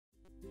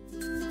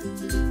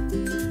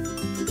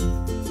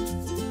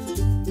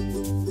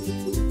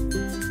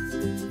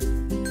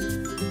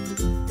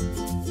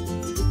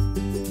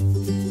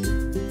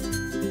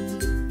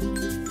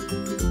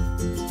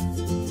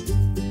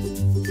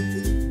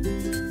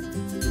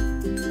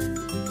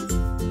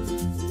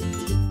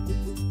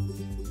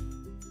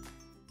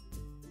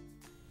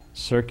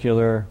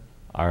circular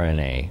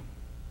RNA.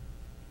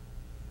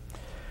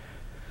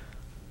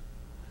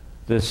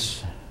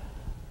 This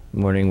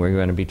morning we're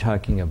going to be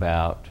talking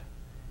about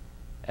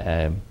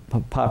a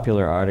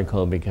popular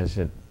article because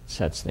it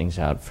sets things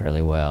out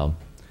fairly well,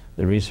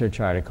 the research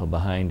article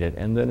behind it,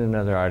 and then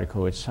another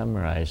article which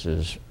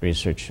summarizes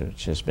research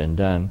which has been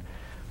done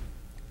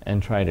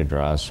and try to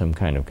draw some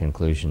kind of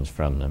conclusions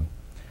from them.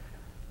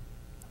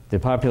 The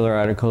popular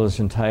article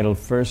is entitled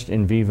First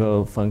in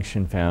Vivo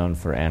Function Found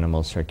for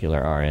Animal Circular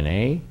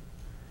RNA.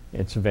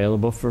 It's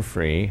available for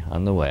free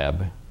on the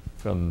web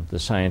from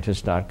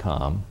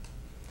thescientist.com.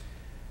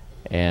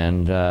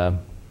 And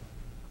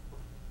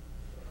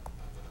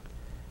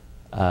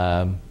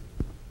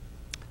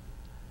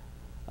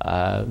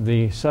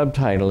the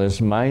subtitle is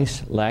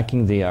Mice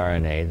Lacking the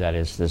RNA, that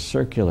is the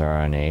circular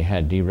RNA,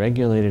 had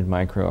deregulated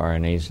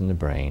microRNAs in the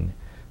brain,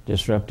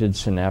 disrupted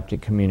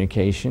synaptic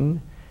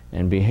communication,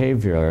 and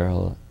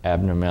behavioral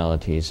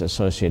abnormalities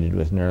associated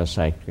with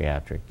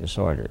neuropsychiatric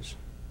disorders.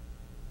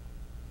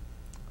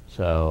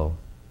 So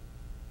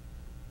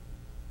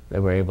they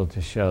were able to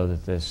show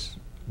that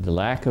the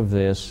lack of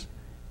this,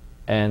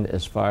 and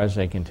as far as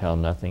they can tell,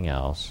 nothing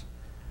else,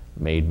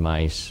 made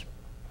mice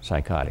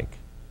psychotic.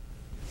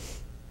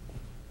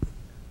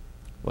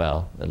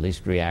 Well, at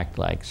least react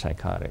like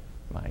psychotic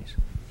mice.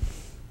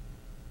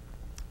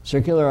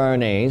 Circular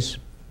RNAs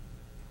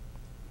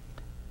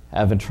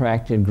have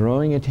attracted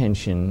growing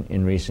attention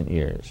in recent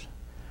years,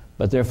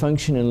 but their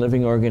function in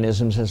living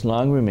organisms has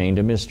long remained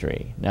a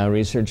mystery. Now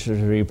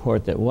researchers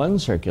report that one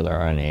circular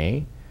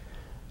RNA,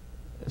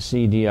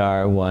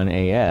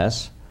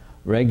 CDR1AS,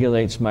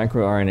 regulates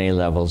microRNA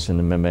levels in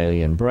the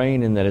mammalian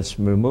brain, and that its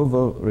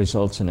removal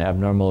results in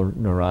abnormal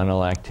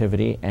neuronal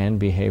activity and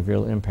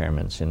behavioral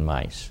impairments in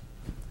mice.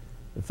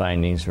 The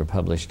findings were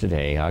published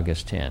today,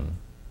 August 10,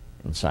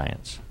 in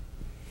Science.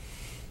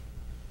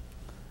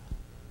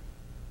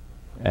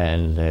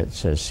 And it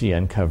says, see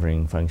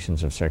uncovering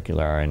functions of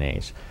circular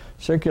RNAs.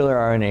 Circular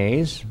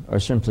RNAs, or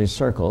simply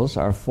circles,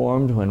 are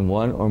formed when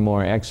one or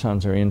more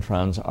exons or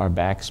introns are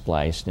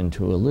backspliced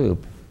into a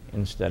loop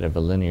instead of a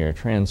linear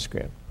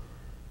transcript.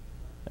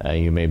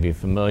 You may be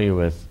familiar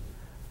with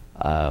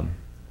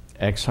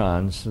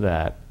exons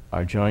that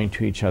are joined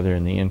to each other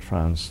and the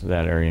introns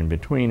that are in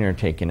between are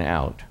taken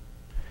out.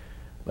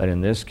 But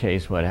in this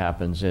case, what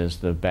happens is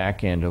the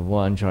back end of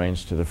one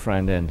joins to the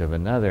front end of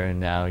another, and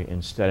now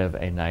instead of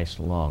a nice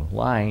long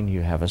line, you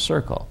have a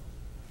circle.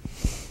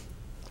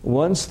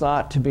 Once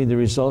thought to be the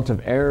result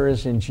of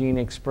errors in gene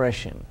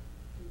expression.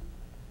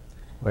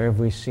 Where have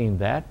we seen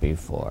that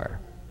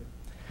before?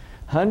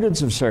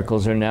 Hundreds of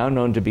circles are now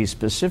known to be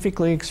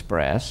specifically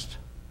expressed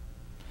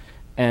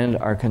and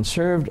are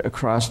conserved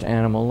across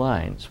animal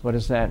lines. What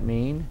does that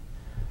mean?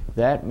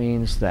 That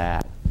means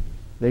that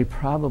they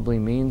probably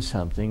mean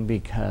something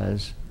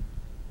because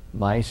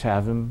mice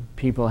have them,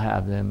 people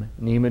have them,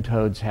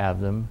 nematodes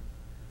have them.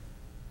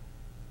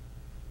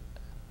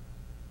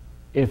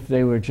 If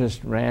they were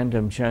just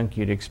random junk,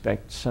 you'd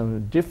expect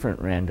some different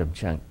random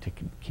junk to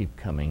keep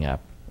coming up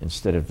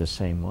instead of the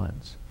same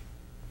ones.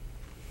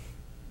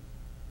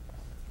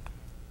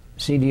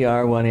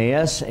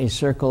 CDR1AS,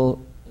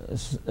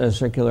 a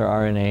circular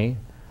RNA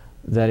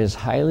that is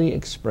highly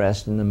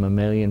expressed in the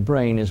mammalian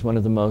brain, is one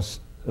of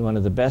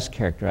the best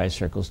characterized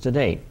circles to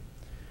date.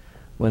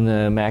 When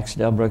the Max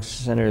Delbrück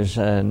Center's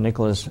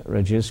Nicholas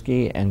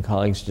Rajewski and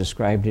colleagues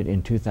described it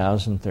in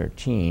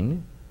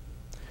 2013,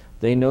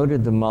 they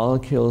noted the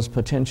molecule's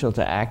potential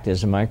to act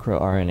as a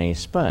microRNA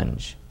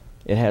sponge.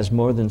 It has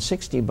more than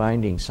 60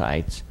 binding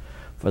sites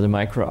for the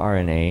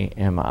microRNA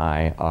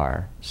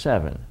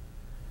MIR7,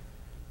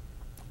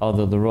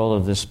 although the role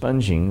of the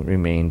sponging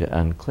remained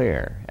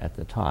unclear at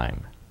the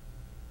time.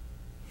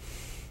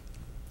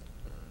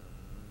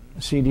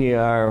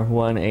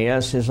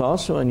 CDR1AS is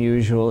also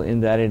unusual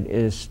in that it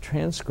is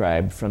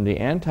transcribed from the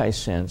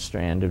antisense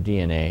strand of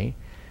DNA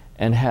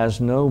and has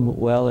no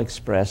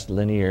well-expressed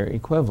linear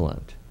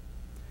equivalent,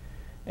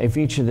 a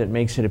feature that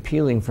makes it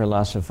appealing for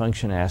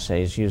loss-of-function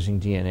assays using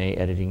DNA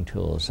editing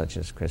tools such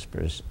as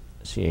CRISPR's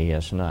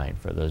Cas9.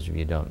 For those of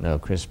you who don't know,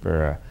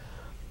 CRISPR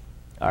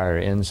are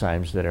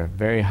enzymes that are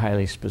very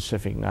highly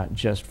specific, not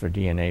just for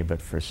DNA,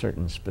 but for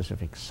certain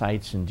specific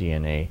sites in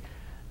DNA,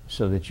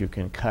 so that you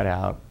can cut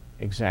out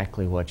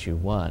exactly what you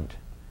want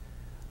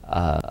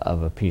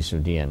of a piece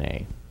of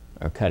DNA,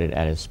 or cut it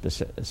at a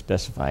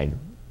specified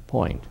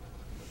point.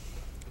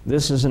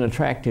 This is an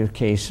attractive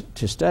case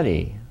to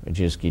study,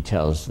 Rajewski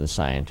tells the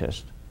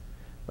scientist.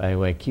 By the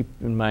way, keep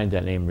in mind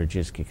that name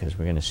Rajewski, because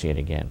we're going to see it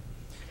again.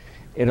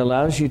 It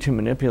allows you to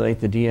manipulate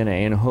the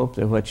DNA and hope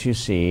that what you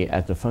see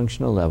at the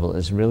functional level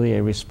is really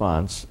a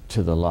response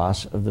to the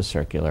loss of the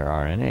circular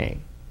RNA.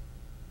 In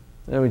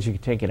other words, you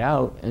can take it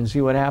out and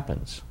see what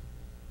happens.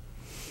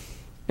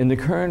 In the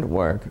current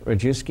work,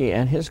 Rajewski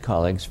and his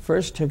colleagues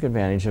first took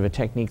advantage of a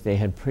technique they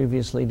had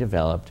previously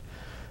developed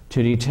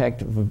to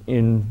detect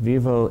in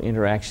vivo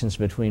interactions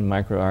between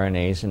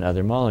microRNAs and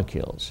other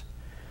molecules.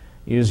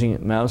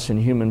 Using mouse and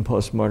human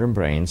postmortem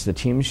brains, the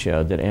team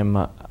showed that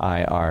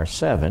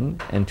MIR7,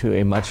 and to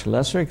a much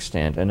lesser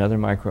extent another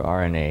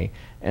microRNA,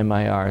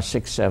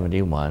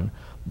 MIR671,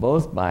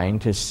 both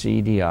bind to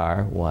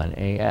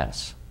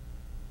CDR1AS.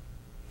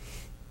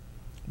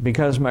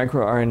 Because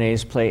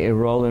microRNAs play a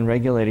role in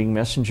regulating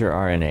messenger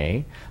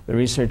RNA, the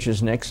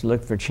researchers next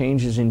looked for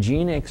changes in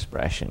gene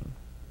expression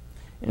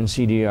in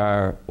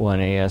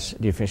CDR1AS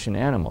deficient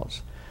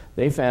animals.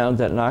 They found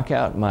that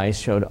knockout mice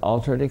showed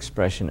altered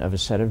expression of a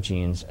set of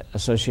genes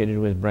associated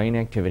with brain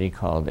activity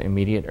called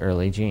immediate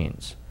early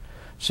genes,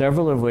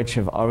 several of which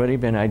have already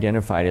been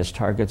identified as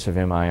targets of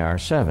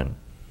MIR7.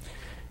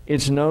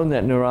 It's known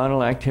that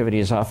neuronal activity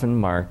is often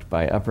marked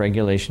by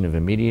upregulation of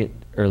immediate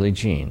early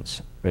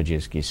genes,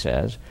 Rajewski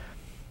says.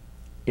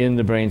 In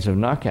the brains of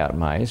knockout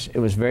mice, it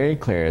was very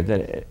clear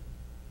that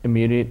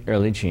immediate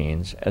early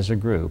genes as a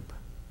group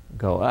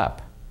go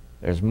up.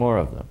 There's more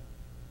of them.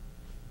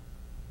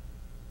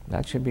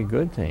 That should be a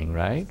good thing,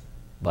 right?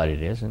 But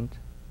it isn't.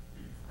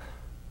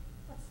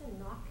 What's a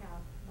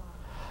knockout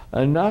mouse?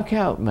 A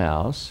knockout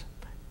mouse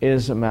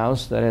is a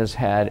mouse that has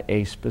had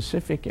a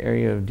specific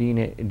area of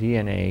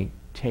DNA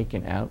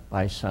taken out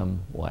by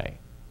some way,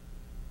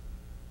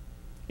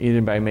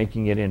 either by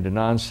making it into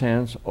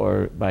nonsense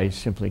or by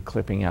simply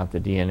clipping out the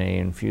DNA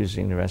and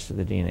fusing the rest of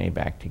the DNA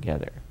back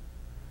together.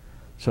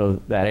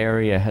 So that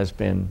area has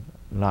been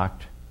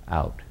knocked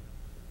out.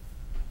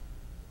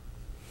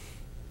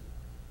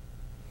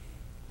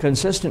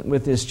 Consistent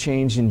with this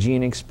change in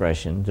gene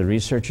expression, the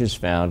researchers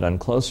found on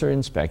closer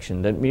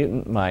inspection that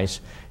mutant mice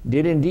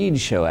did indeed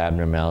show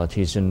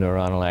abnormalities in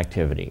neuronal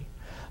activity.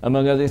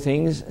 Among other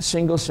things,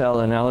 single-cell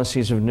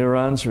analyses of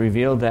neurons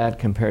revealed that,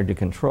 compared to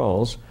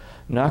controls,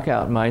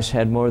 knockout mice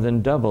had more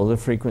than double the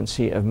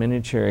frequency of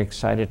miniature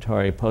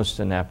excitatory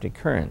postsynaptic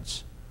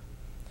currents,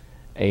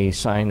 a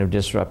sign of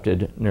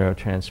disrupted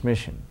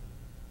neurotransmission.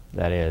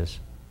 That is,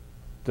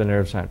 the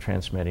nerves aren't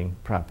transmitting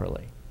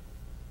properly.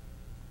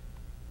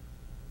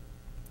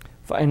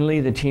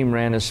 Finally, the team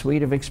ran a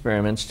suite of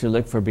experiments to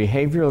look for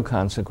behavioral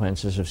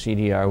consequences of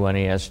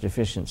CDR1AS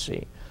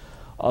deficiency.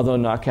 Although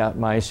knockout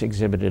mice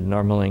exhibited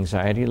normal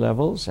anxiety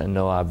levels and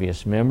no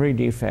obvious memory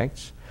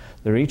defects,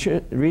 the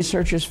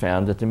researchers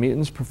found that the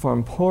mutants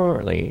performed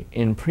poorly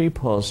in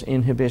pre-pulse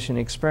inhibition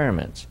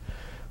experiments,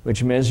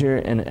 which measure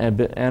an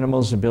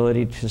animal's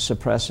ability to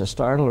suppress a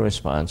startle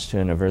response to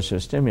an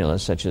aversive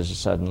stimulus, such as a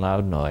sudden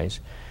loud noise,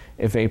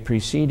 if a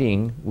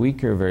preceding,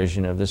 weaker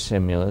version of the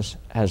stimulus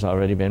has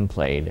already been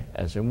played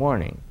as a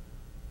warning.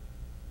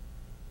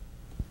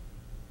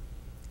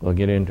 We'll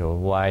get into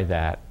why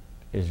that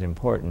is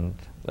important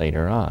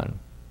later on.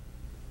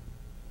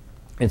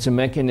 It's a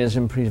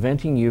mechanism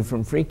preventing you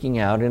from freaking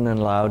out in a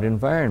loud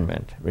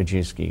environment,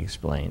 Rajewski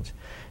explains.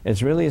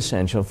 It's really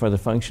essential for the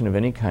function of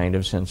any kind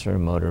of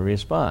sensory-motor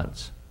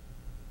response.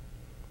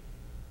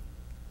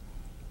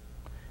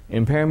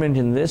 Impairment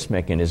in this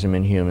mechanism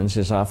in humans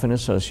is often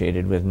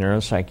associated with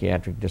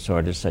neuropsychiatric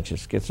disorders such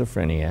as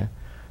schizophrenia,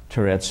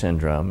 Tourette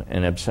syndrome,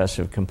 and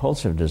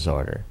obsessive-compulsive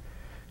disorder,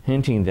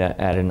 hinting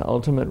at an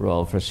ultimate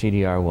role for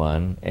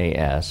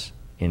CDR1AS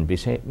in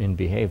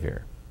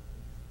behavior.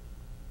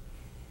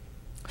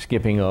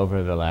 Skipping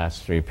over the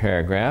last 3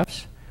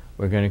 paragraphs,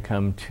 we're going to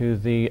come to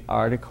the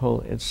article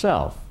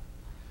itself,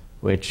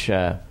 which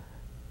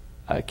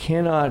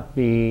cannot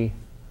be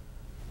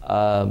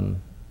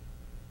gotten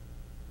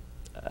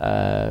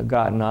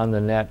on the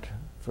net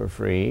for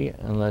free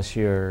unless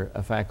you're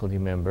a faculty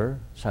member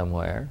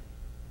somewhere.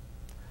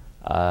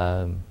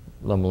 Loma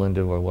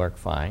Linda will work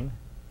fine,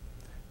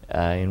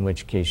 in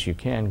which case you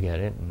can get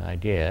it, and I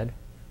did.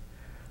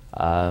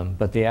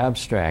 But the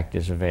abstract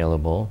is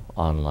available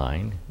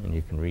online, and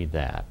you can read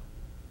that.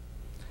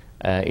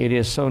 It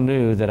is so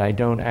new that I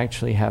don't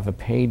actually have a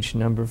page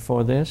number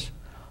for this.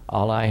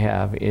 All I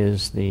have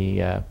is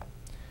the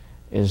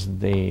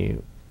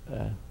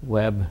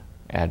web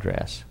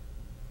address.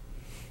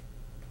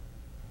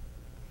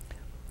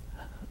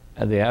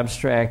 The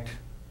abstract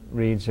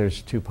reads,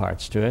 there's 2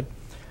 parts to it.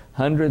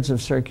 Hundreds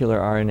of circular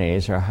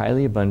RNAs are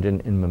highly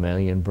abundant in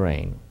mammalian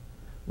brain,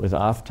 with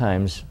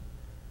oftentimes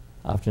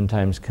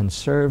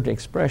conserved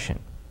expression.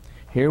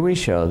 Here we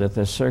show that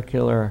the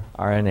circular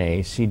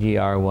RNA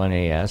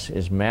CDR1AS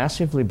is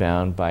massively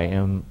bound by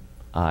MIR7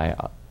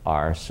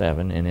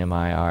 and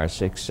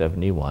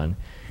MIR671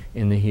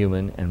 in the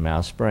human and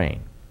mouse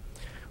brain.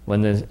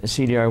 When the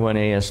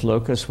CDR1AS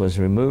locus was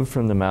removed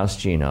from the mouse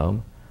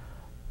genome,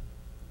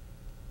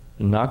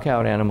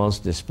 knockout animals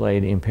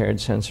displayed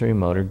impaired sensory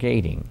motor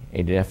gating,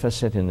 a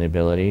deficit in the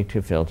ability to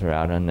filter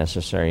out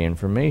unnecessary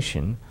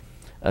information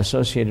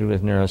associated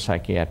with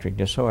neuropsychiatric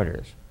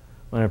disorders.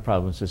 One of the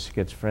problems with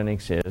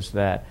schizophrenics is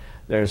that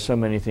there are so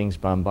many things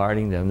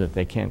bombarding them that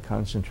they can't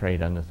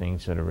concentrate on the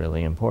things that are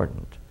really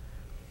important.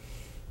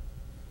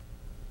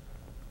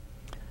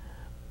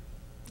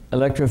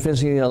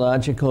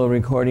 Electrophysiological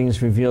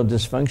recordings revealed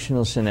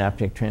dysfunctional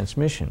synaptic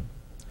transmission.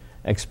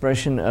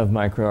 Expression of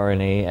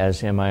microRNA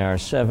as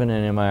MIR7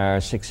 and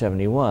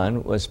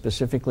MIR671 was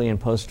specifically and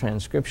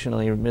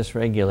post-transcriptionally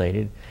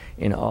misregulated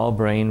in all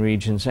brain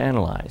regions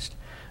analyzed.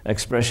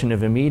 Expression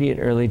of immediate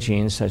early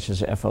genes such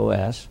as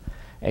FOS,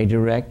 a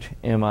direct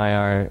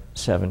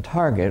MIR7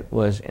 target,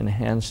 was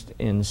enhanced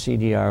in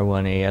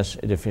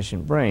CDR1AS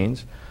deficient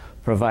brains,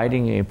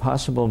 providing a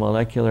possible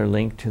molecular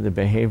link to the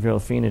behavioral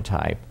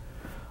phenotype.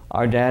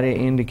 Our data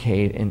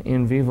indicate an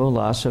in vivo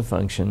loss of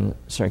function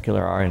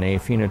circular RNA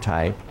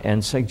phenotype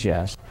and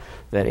suggest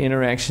that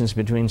interactions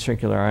between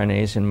circular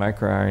RNAs and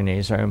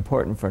microRNAs are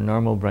important for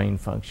normal brain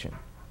function.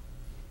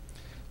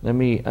 Let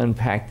me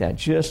unpack that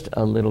just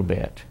a little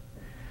bit.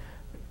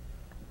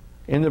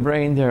 In the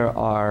brain, there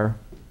are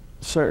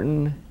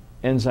certain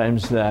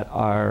enzymes that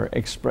are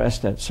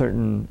expressed at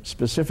certain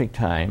specific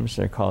times.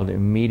 They're called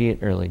immediate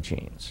early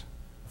genes.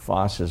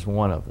 FOS is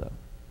one of them.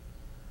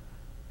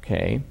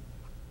 Okay?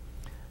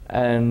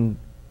 And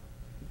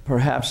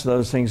perhaps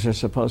those things are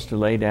supposed to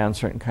lay down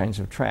certain kinds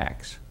of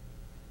tracks.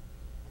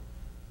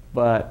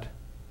 But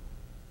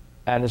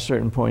at a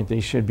certain point,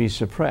 they should be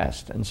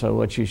suppressed. And so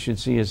what you should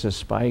see is a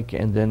spike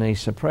and then a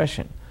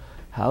suppression.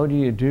 How do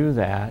you do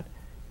that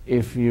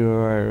if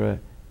you're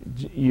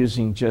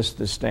using just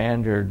the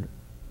standard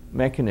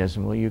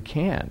mechanism? Well, you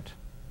can't,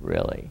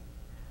 really,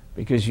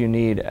 because you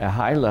need a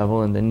high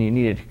level and then you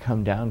need it to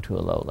come down to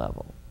a low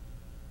level.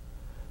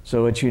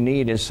 So what you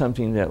need is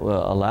something that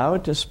will allow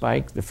it to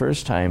spike the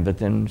first time, but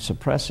then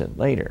suppress it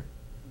later.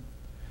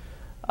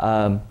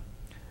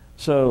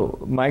 So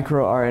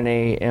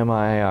microRNA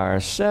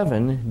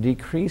MIR7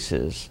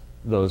 decreases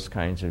those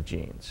kinds of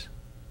genes.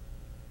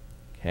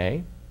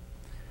 Okay?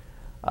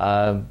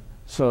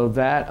 So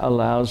that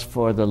allows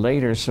for the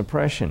later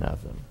suppression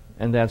of them,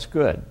 and that's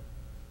good.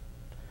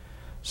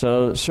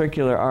 So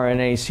circular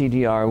RNA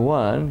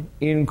CDR1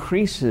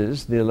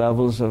 increases the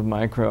levels of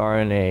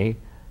microRNA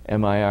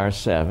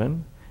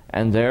MIR7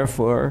 and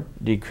therefore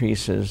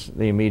decreases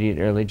the immediate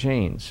early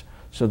genes.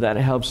 So that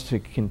helps to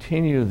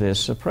continue this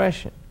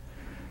suppression.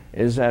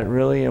 Is that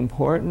really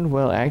important?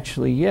 Well,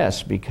 actually,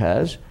 yes,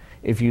 because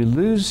if you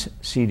lose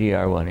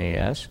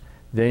CDR1AS,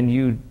 then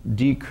you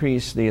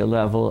decrease the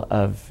level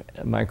of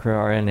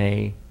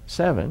microRNA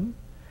 7,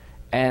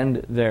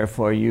 and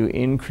therefore you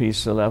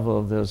increase the level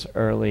of those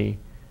early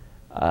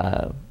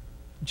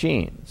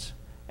genes.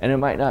 And it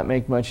might not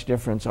make much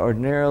difference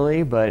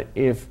ordinarily, but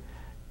if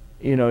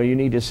you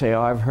need to say,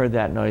 oh, I've heard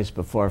that noise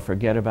before,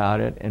 forget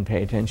about it and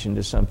pay attention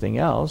to something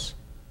else.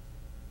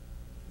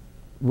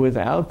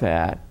 Without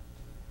that,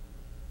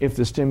 if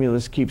the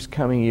stimulus keeps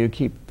coming, you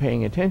keep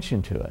paying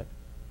attention to it.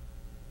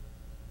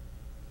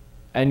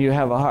 And you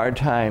have a hard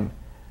time.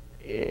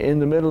 In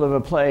the middle of a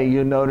play,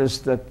 you notice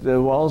that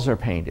the walls are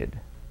painted.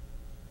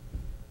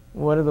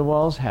 What do the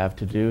walls have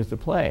to do with the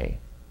play?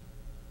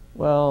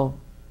 Well,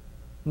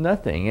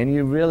 nothing. And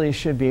you really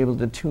should be able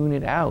to tune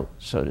it out,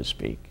 so to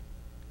speak.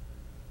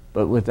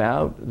 But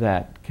without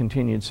that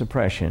continued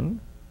suppression,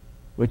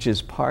 which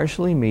is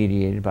partially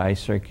mediated by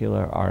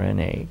circular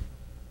RNA,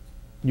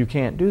 you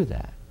can't do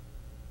that.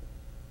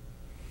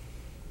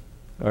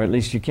 Or at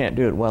least you can't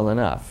do it well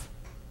enough.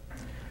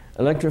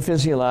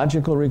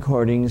 Electrophysiological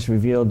recordings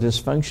reveal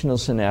dysfunctional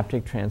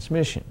synaptic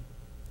transmission.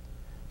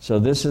 So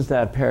this is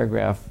that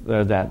paragraph,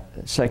 or that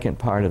second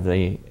part of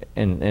the,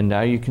 and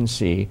now you can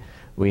see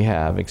we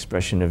have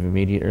expression of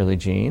immediate early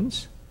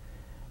genes,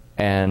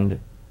 and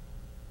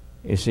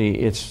you see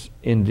it's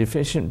in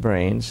deficient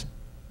brains,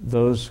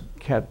 those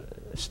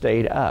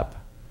stayed up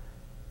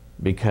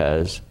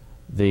because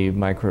the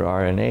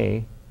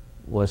microRNA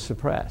was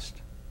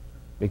suppressed,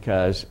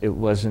 because it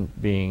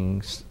wasn't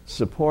being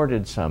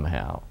supported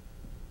somehow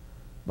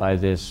by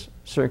this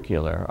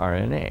circular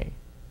RNA.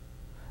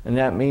 And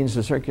that means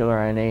the circular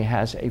RNA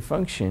has a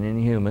function in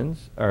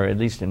humans, or at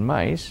least in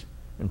mice,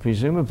 and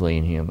presumably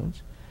in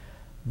humans,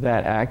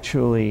 that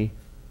actually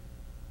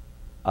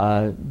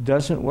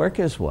doesn't work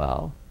as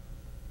well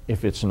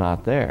if it's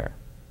not there.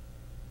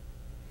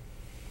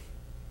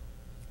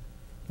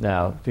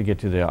 Now, to get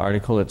to the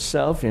article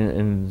itself,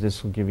 and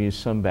this will give you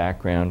some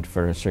background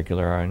for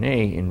circular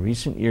RNA, in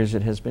recent years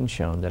it has been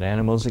shown that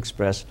animals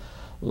express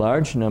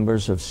large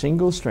numbers of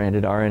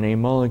single-stranded RNA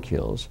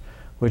molecules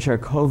which are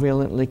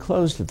covalently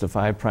closed at the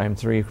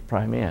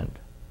 5'3' end,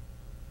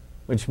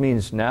 which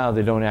means now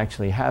they don't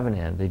actually have an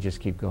end, they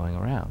just keep going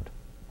around.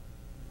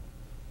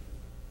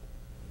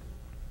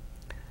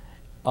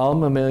 All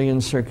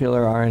mammalian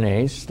circular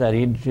RNAs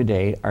studied to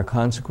date are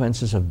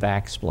consequences of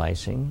back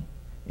splicing,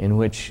 in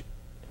which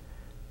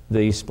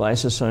the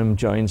spliceosome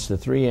joins the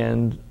 3'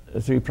 end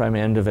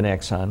of an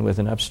exon with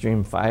an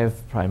upstream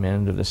 5'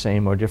 end of the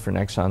same or different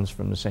exons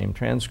from the same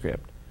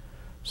transcript,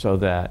 so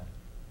that,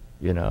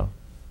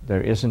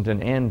 there isn't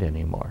an end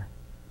anymore.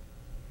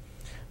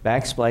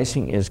 Back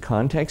splicing is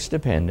context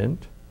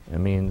dependent. It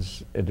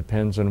means it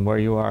depends on where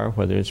you are,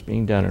 whether it's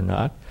being done or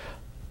not.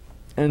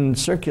 And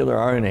circular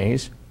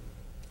RNAs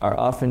are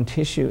often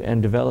tissue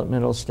and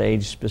developmental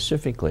stage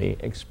specifically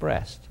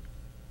expressed.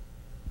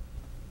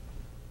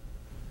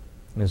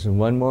 This is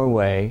one more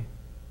way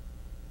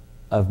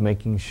of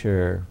making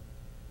sure.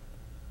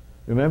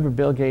 Remember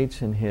Bill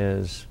Gates and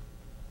his,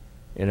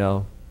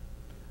 DNA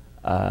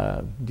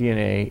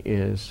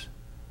is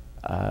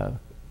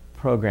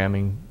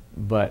programming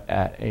but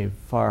at a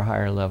far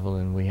higher level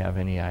than we have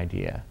any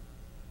idea.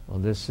 Well,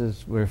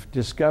 we're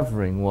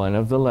discovering one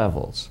of the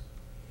levels.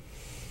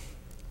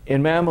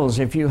 In mammals,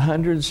 a few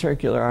hundred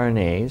circular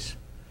RNAs,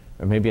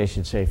 or maybe I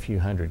should say a few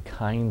hundred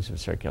kinds of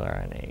circular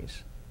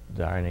RNAs,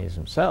 the RNAs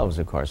themselves,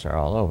 of course, are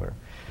all over,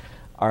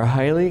 are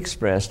highly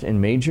expressed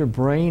in major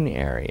brain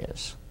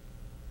areas,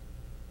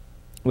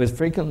 with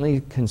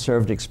frequently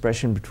conserved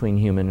expression between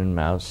human and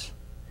mouse.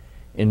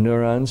 In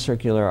neurons,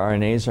 circular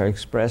RNAs are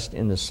expressed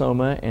in the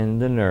soma and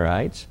the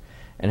neurites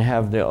and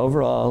have the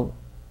overall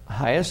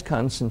highest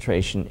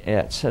concentration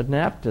at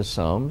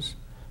synaptosomes.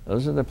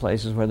 Those are the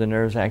places where the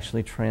nerves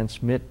actually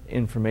transmit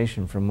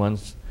information from one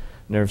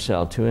nerve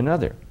cell to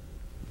another.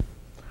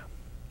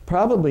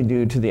 Probably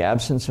due to the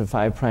absence of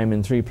 5'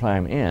 and 3'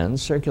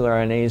 ends, circular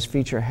RNAs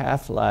feature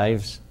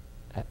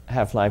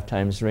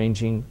half-lifetimes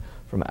ranging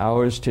from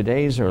hours to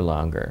days or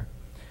longer,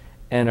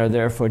 and are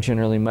therefore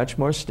generally much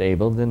more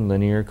stable than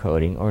linear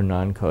coding or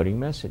non-coding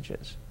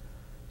messages.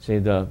 See,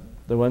 the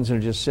ones that are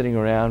just sitting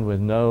around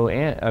with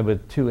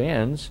with 2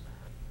 ends,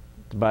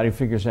 the body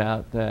figures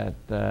out that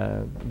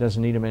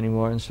doesn't need them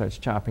anymore and starts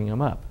chopping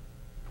them up.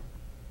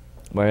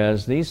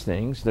 Whereas these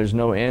things, there's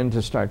no end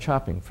to start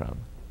chopping from.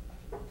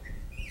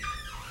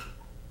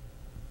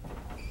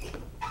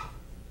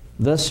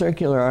 Thus,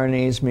 circular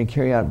RNAs may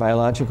carry out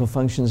biological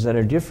functions that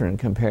are different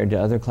compared to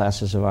other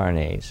classes of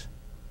RNAs.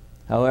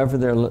 However,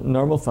 their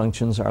normal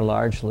functions are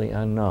largely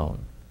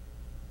unknown.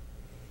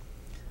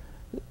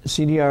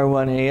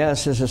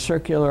 CDR1AS is a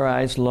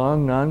circularized,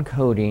 long,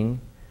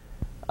 non-coding,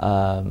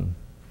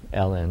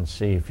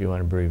 LNC if you want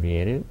to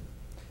abbreviate it,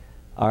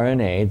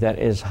 RNA that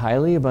is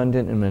highly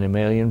abundant in the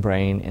mammalian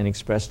brain and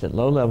expressed at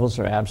low levels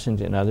or absent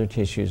in other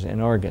tissues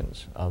and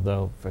organs,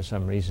 although for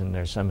some reason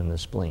there's some in the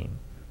spleen.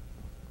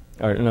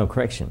 Or no,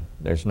 correction,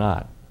 there's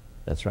not.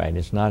 That's right,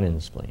 it's not in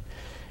the spleen.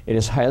 It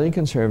is highly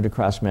conserved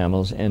across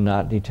mammals and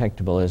not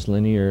detectable as a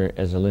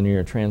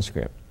linear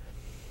transcript.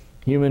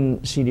 Human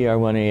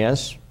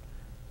CDR1AS,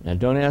 now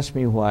don't ask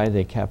me why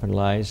they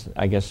capitalized,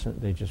 I guess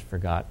they just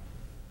forgot,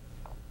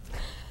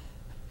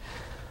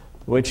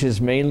 which is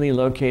mainly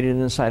located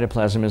in the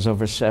cytoplasm, has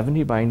over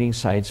 70 binding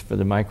sites for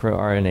the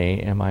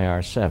microRNA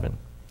MIR7,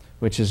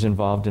 which is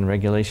involved in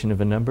regulation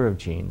of a number of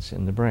genes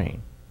in the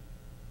brain.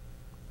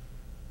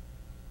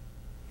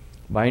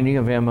 Binding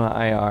of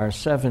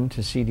MIR7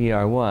 to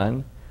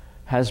CDR1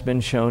 has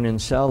been shown in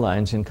cell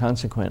lines, and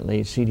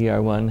consequently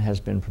CDR1 has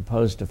been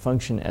proposed to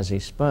function as a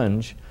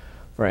sponge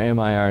for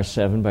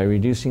MIR7 by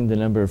reducing the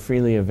number of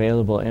freely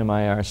available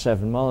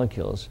MIR7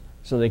 molecules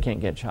so they can't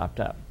get chopped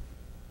up.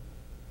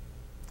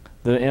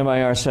 The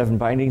MIR7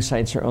 binding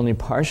sites are only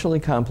partially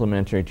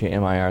complementary to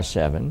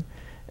MIR7,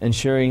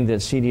 ensuring that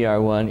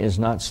CDR1 is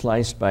not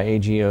sliced by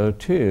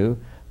AGO2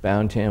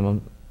 bound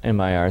to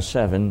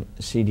MIR7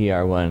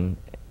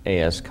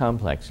 CDR1AS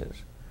complexes.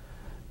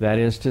 That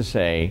is to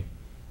say,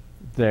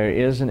 there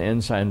is an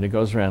enzyme that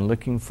goes around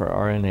looking for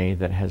RNA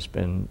that has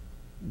been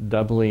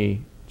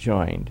doubly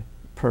joined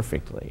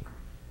perfectly.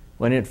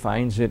 When it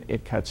finds it,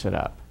 it cuts it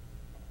up.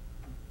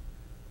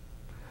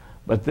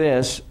 But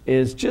this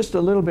is just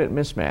a little bit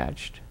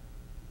mismatched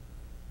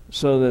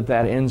so that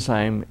that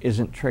enzyme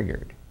isn't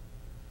triggered.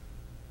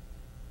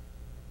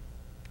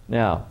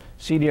 Now,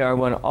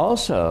 CDR1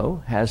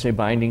 also has a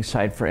binding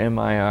site for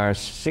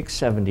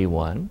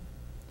MIR671.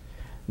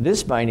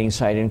 This binding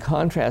site, in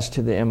contrast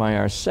to the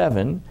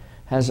MIR7,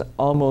 has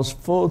almost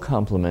full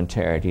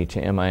complementarity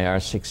to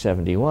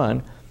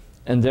MIR671,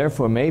 and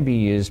therefore may be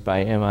used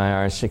by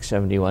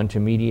MIR671 to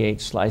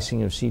mediate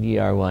slicing of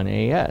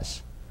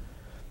CDR1AS,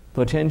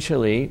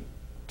 potentially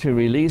to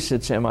release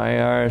its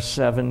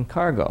MIR7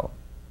 cargo.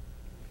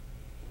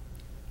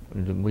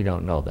 We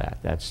don't know that.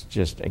 That's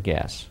just a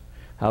guess.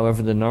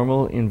 However, the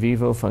normal in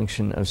vivo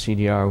function of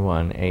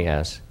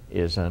CDR1AS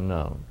is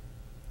unknown,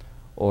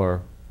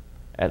 or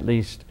at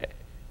least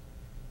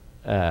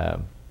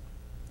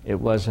it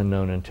was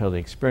unknown until the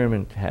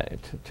experiment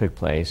took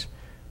place.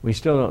 We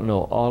still don't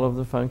know all of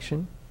the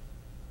function,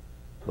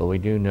 but we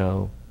do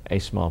know a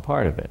small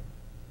part of it,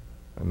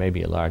 or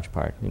maybe a large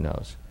part, who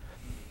knows.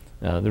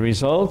 Now, the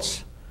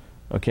results,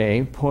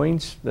 okay,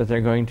 points that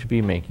they're going to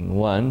be making.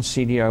 1,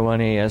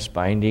 CDR1AS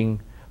binding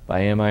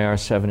by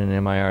MIR7 and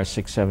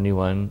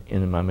MIR671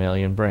 in the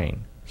mammalian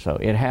brain. So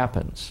it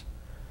happens.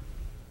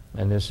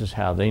 And this is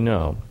how they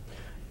know.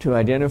 To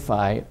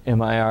identify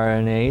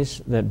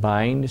miRNAs that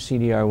bind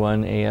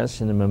CDR1AS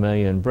in the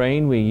mammalian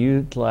brain, we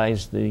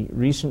utilize the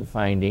recent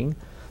finding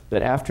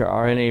that after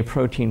RNA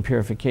protein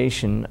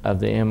purification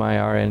of the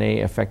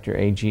miRNA effector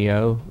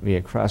AGO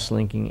via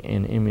cross-linking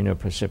and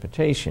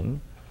immunoprecipitation,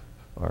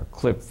 or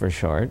CLIP for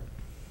short,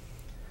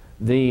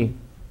 the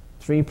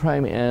 3'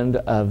 end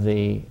of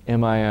the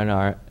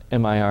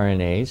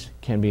miRNAs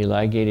can be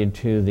ligated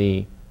to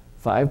the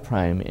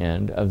 5'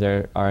 end of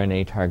their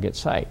RNA target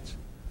sites.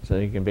 So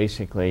you can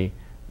basically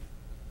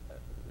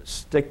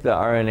stick the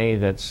RNA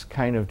that's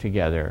kind of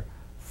together,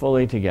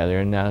 fully together,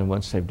 and now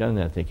once they've done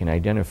that, they can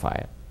identify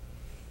it.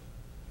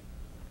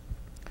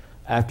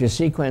 After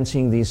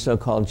sequencing, these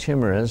so-called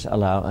chimeras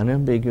allow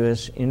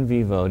unambiguous in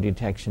vivo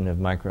detection of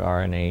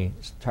microRNA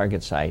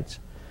target sites,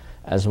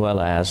 as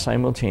well as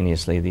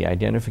simultaneously the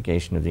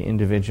identification of the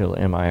individual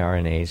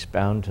miRNAs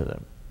bound to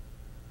them.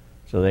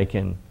 So they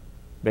can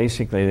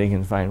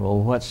find,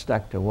 well, what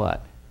stuck to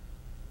what.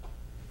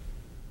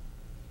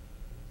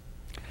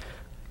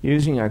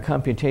 Using our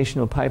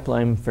computational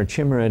pipeline for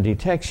chimera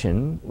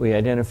detection, we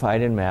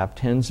identified and mapped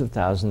tens of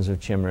thousands of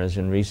chimeras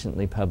in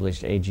recently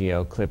published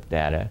AGO CLIP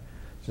data.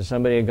 So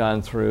somebody had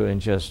gone through and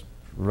just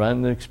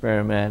run the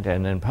experiment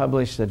and then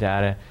published the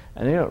data,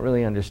 and they don't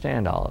really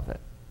understand all of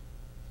it.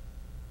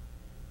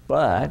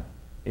 But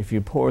if you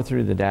pour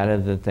through the data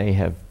that they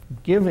have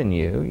given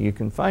you, you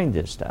can find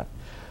this stuff.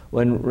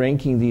 When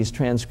ranking these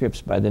transcripts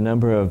by the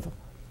number of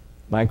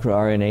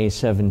microRNA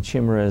 7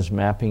 chimeras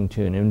mapping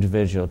to an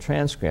individual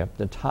transcript,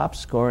 the top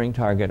scoring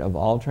target of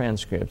all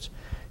transcripts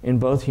in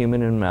both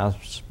human and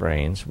mouse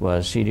brains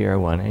was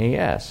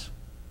CDR1AS.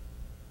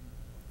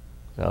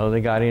 So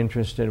they got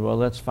interested, well,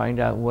 let's find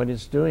out what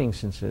it's doing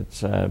since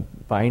it's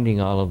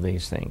binding all of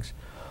these things.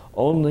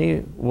 Only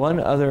one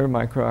other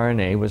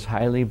microRNA was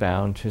highly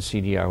bound to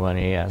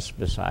CDR1AS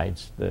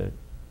besides the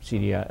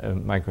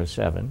micro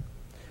 7,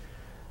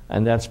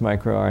 and that's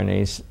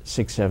microRNA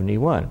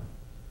 671.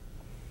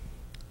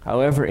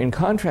 However, in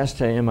contrast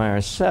to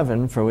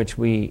MIR7, for which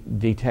we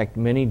detect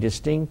many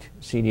distinct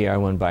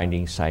CDR1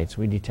 binding sites,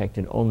 we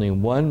detected only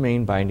one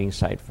main binding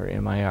site for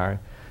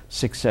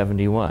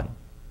MIR671.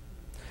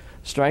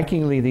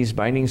 Strikingly, these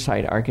binding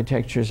site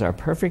architectures are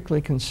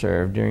perfectly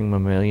conserved during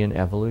mammalian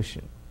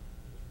evolution,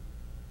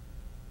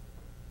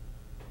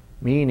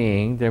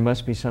 meaning there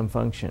must be some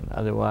function.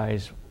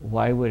 Otherwise,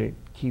 why would it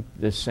keep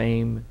the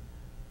same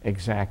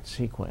exact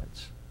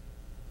sequence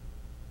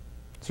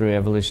through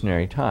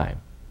evolutionary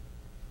time?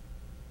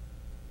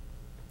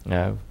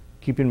 Now,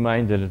 keep in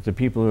mind that the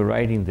people who are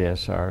writing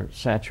this are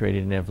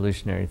saturated in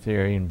evolutionary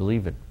theory and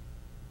believe it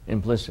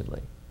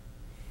implicitly.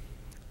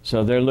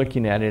 So they're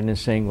looking at it and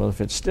saying, well, if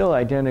it's still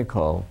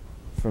identical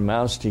from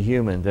mouse to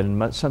human,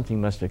 then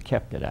something must have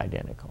kept it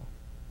identical.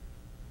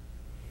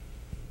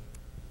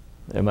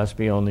 There must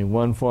be only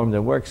one form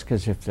that works,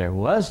 because if there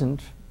was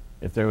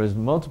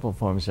multiple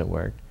forms that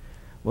worked,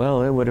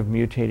 well, it would have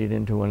mutated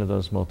into one of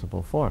those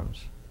multiple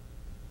forms,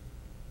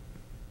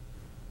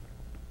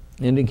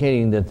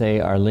 indicating that they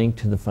are linked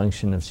to the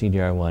function of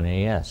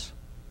CDR1AS.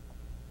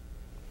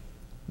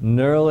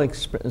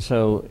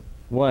 So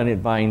one,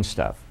 it binds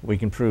stuff. We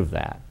can prove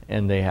that,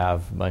 and they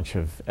have a bunch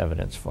of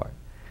evidence for it.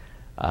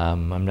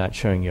 I'm not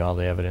showing you all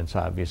the evidence,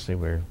 obviously.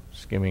 We're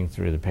skimming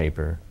through the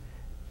paper.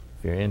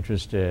 If you're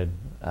interested,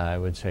 I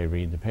would say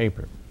read the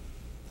paper.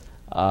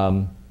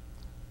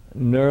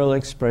 Neural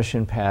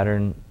expression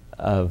pattern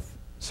of,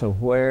 so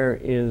where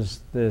is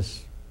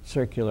this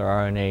circular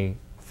RNA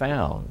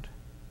found?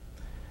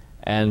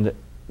 And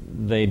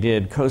they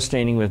did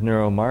co-staining with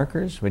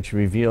neuromarkers, which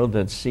revealed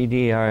that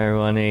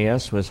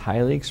CDR1AS was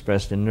highly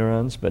expressed in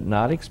neurons, but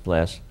not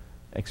expressed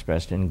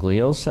in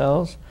glial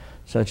cells,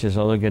 such as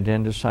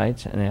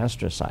oligodendrocytes and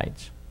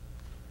astrocytes,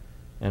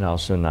 and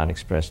also not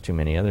expressed too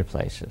many other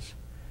places.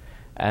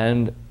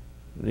 And,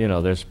 you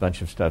know, there's a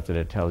bunch of stuff that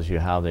it tells you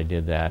how they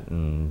did that,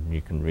 and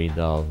you can read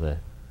all the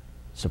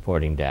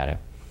supporting data.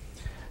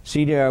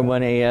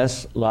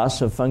 CDR1AS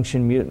loss of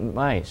function mutant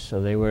mice,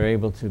 so they were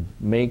able to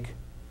make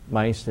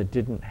mice that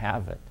didn't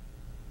have it.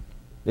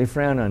 They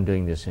frown on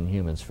doing this in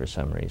humans for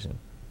some reason.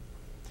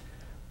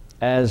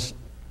 As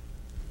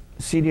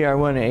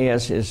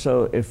CDR1AS is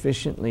so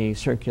efficiently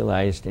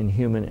circularized in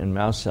human and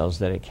mouse cells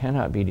that it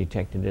cannot be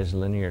detected as a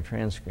linear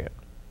transcript.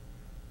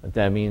 What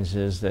that means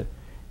is that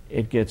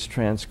it gets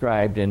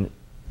transcribed and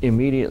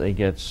immediately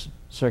gets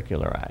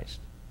circularized.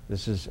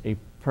 This is a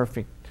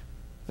perfect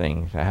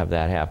thing to have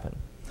that happen.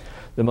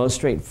 The most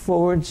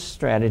straightforward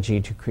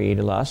strategy to create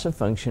a loss of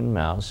function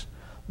mouse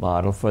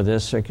model for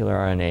this circular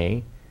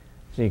RNA,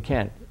 so you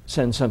can't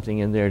send something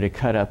in there to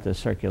cut up the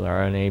circular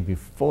RNA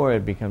before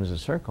it becomes a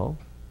circle,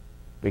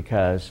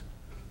 because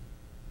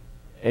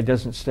it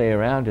doesn't stay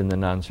around in the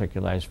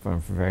non-circularized form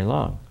for very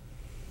long.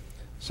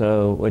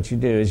 So what you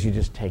do is you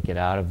just take it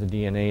out of the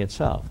DNA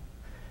itself,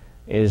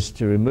 is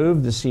to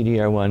remove the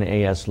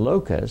CDR1AS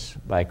locus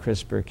by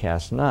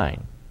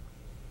CRISPR-Cas9.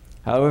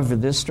 However,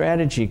 this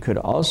strategy could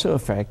also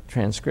affect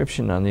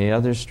transcription on the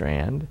other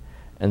strand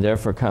and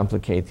therefore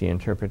complicate the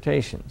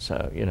interpretation.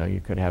 So, you know, you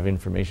could have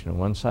information on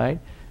one side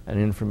and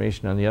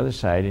information on the other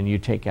side, and you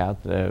take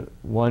out the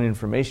one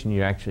information,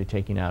 you're actually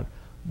taking out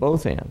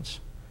both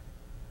ends.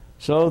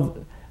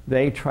 So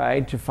they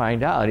tried to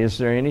find out, is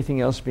there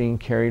anything else being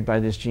carried by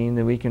this gene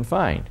that we can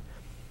find?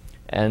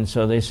 And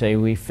so they say,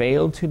 we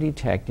failed to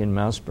detect in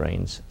mouse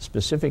brains,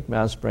 specific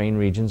mouse brain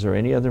regions or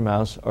any other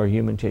mouse or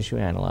human tissue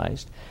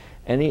analyzed,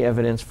 any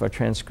evidence for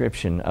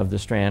transcription of the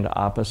strand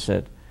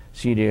opposite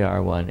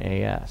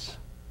CDR1AS.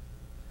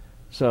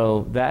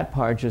 So that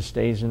part just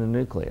stays in the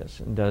nucleus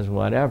and does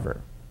whatever.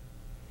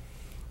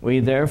 We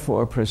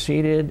therefore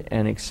proceeded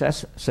and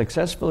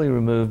successfully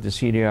removed the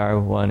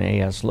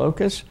CDR1AS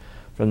locus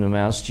from the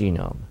mouse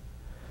genome.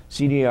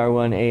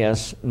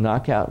 CDR1-AS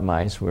knockout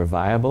mice were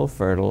viable,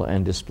 fertile,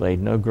 and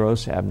displayed no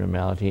gross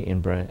abnormality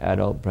in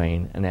adult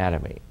brain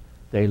anatomy.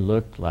 They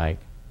looked like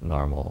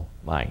normal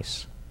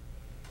mice.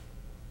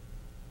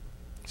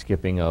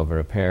 Skipping over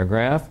a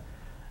paragraph.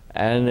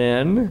 And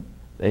then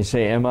they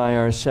say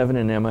MIR7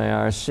 and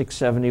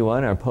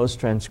MIR671 are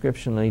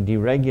post-transcriptionally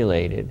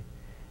deregulated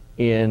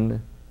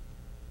in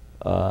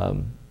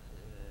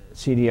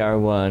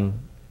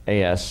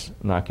CDR1-AS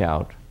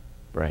knockout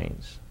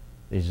brains.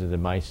 These are the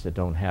mice that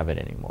don't have it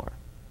anymore.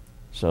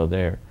 So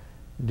they're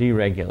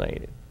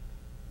deregulated.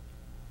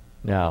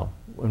 Now,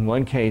 in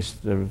one case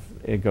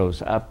it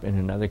goes up, in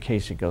another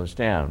case it goes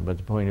down, but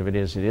the point of it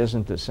is it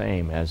isn't the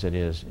same as it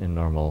is in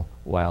normal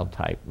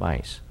wild-type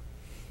mice.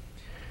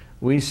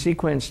 We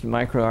sequenced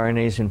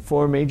microRNAs in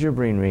 4 major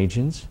brain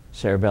regions: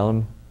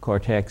 cerebellum,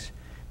 cortex,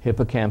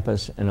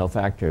 hippocampus, and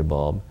olfactory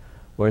bulb,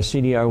 where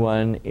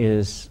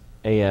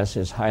CDR1-AS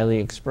is highly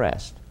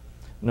expressed.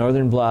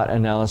 Northern blot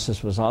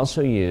analysis was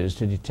also used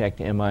to detect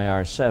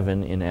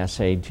MIR7 in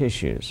assayed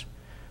tissues,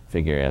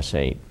 figure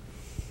S8.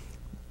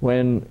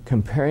 When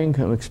comparing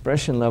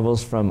expression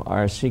levels from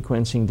our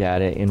sequencing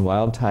data in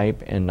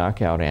wild-type and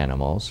knockout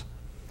animals,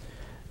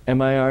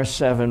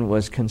 MIR7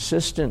 was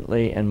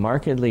consistently and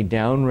markedly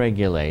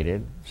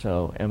downregulated,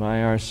 so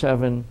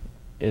MIR7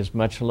 is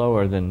much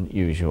lower than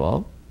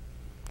usual,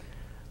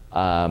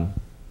 and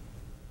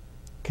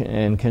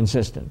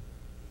consistent.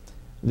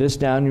 This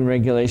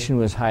downregulation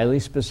was highly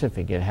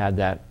specific. It had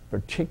that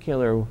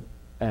particular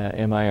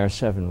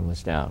MIR7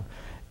 was down.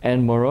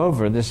 And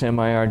moreover, this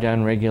MIR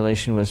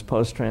downregulation was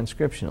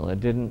post-transcriptional.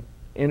 It didn't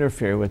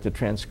interfere with the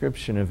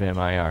transcription of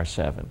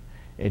MIR7.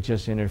 It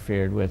just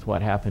interfered with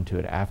what happened to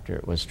it after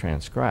it was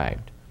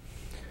transcribed.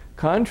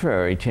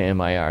 Contrary to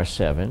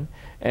MIR7,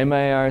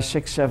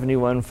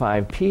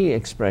 MIR671-5P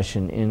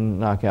expression in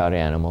knockout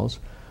animals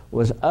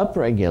was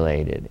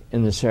upregulated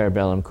in the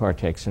cerebellum,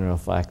 cortex, and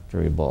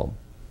olfactory bulb.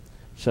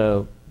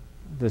 So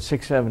the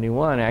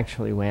 671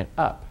 actually went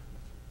up.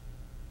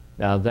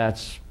 Now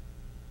that's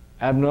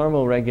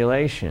abnormal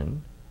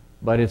regulation,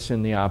 but it's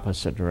in the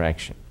opposite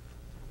direction.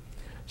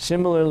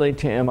 Similarly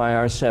to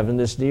MIR7,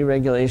 this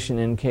deregulation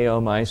in KO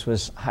mice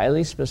was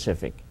highly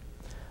specific.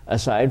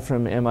 Aside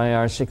from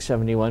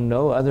MIR671,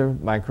 no other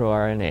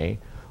microRNA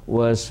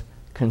was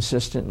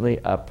consistently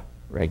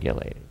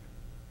upregulated.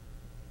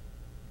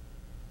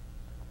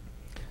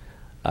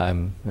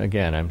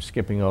 Again, I'm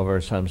skipping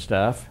over some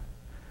stuff.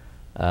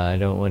 I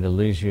don't want to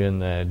lose you in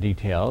the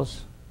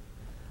details,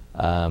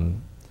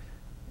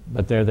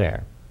 but they're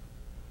there.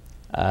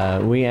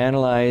 We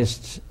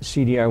analyzed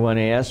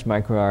CDR1-AS,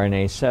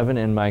 microRNA 7,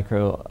 and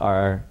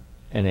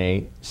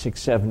microRNA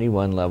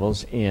 671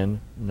 levels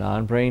in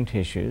non-brain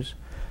tissues: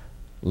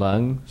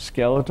 lung,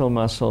 skeletal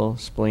muscle,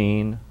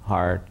 spleen,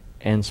 heart,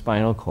 and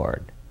spinal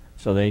cord.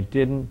 So they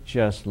didn't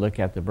just look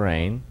at the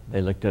brain,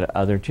 they looked at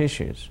other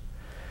tissues.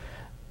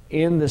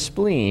 In the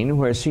spleen,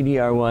 where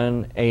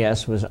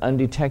CDR1-AS was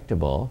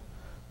undetectable,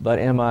 but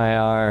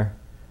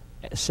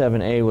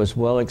MIR7A was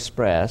well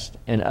expressed,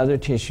 and other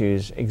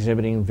tissues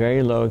exhibiting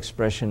very low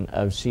expression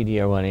of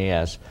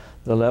CDR1-AS,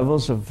 the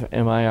levels of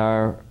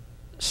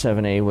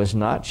MIR7A was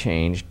not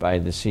changed by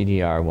the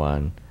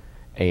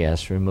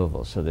CDR1-AS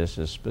removal. So this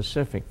is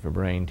specific for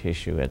brain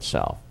tissue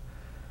itself,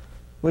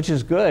 which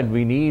is good.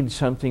 We need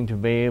something to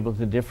be able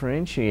to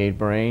differentiate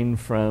brain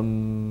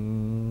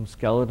from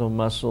skeletal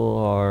muscle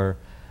or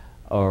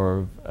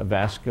a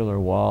vascular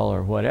wall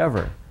or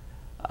whatever.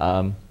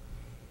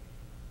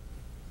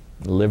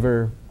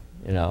 Liver,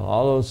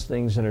 all those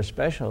things that are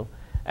special.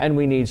 And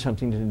we need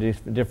something to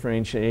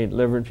differentiate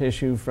liver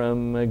tissue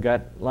from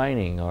gut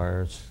lining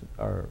or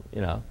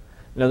in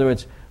other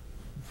words,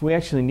 we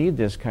actually need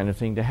this kind of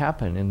thing to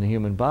happen in the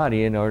human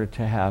body in order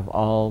to have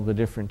all the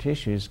different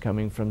tissues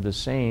coming from the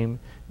same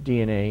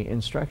DNA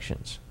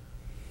instructions.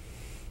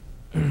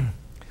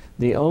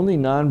 The only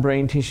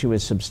non-brain tissue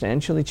with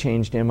substantially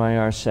changed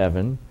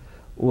MIR7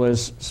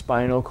 was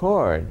spinal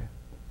cord.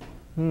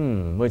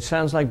 Which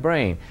sounds like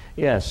brain.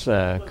 Yes,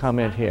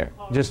 comment here.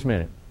 Just a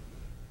minute.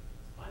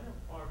 Spinal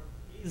cord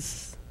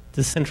is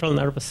the central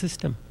nervous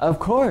system. Of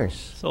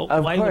course. So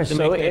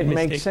So it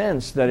makes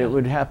sense that it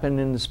would happen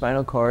in the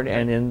spinal cord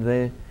and in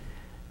the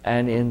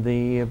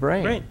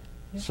brain.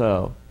 Yeah.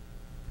 So,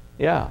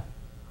 yeah.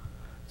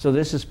 So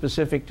this is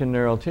specific to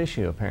neural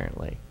tissue,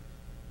 apparently.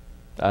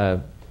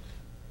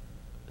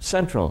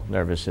 Central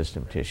nervous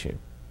system tissue.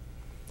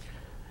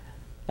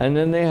 And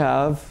then they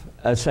have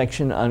a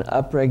section on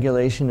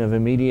upregulation of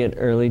immediate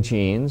early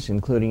genes,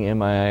 including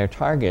MIR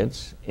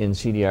targets in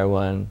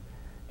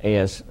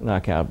CDR1-AS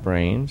knockout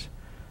brains.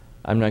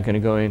 I'm not going to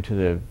go into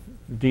the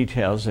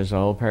details. There's a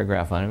whole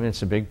paragraph on it.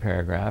 It's a big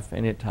paragraph,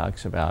 and it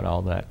talks about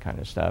all that kind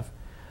of stuff.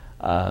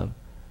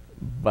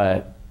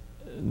 But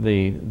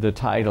the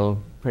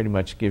title pretty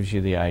much gives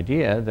you the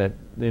idea that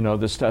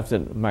the stuff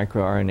that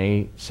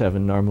microRNA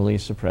 7 normally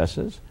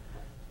suppresses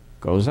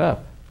goes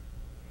up.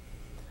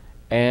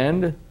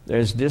 And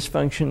there's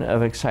dysfunction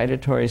of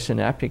excitatory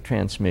synaptic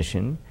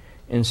transmission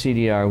in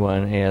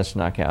CDR1-AS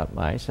knockout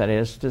mice. That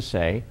is to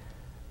say,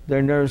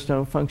 their nerves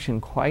don't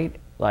function quite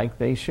like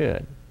they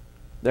should.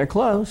 They're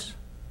close,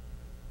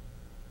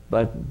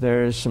 but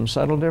there's some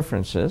subtle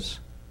differences.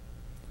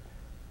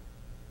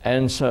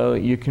 And so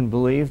you can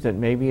believe that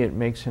maybe it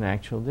makes an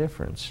actual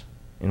difference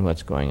in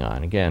what's going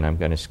on. Again, I'm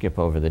going to skip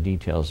over the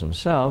details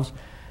themselves.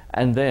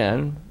 And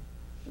then,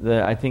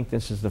 I think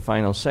this is the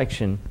final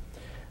section,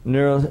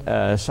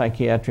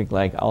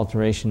 neuropsychiatric-like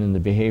alteration in the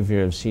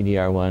behavior of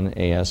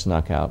CDR1-AS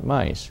knockout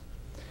mice.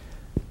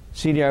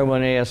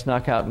 CDR1-AS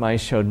knockout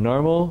mice showed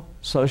normal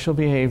social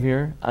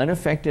behavior,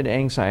 unaffected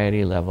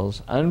anxiety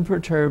levels,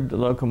 unperturbed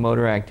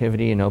locomotor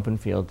activity in open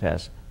field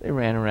tests. They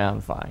ran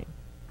around fine.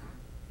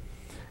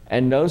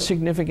 And no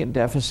significant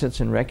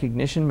deficits in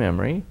recognition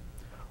memory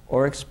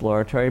or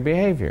exploratory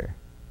behavior.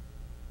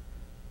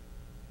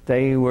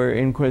 They were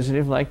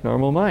inquisitive like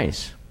normal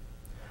mice.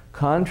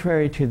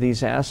 Contrary to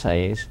these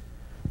assays,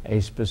 a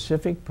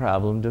specific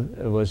problem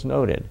was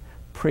noted.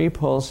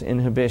 Pre-pulse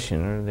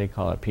inhibition, or they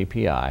call it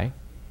PPI,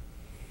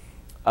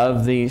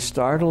 of the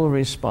startle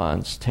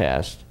response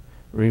test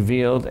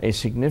revealed a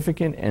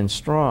significant and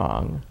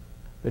strong,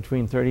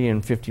 between 30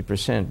 and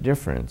 50%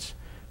 difference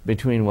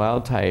between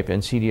wild type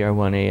and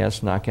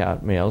CDR1-AS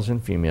knockout males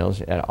and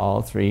females at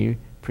all 3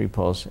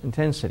 pre-pulse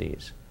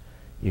intensities.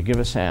 You give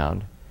a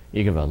sound,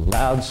 you give a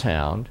loud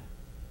sound,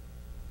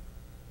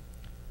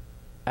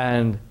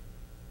 and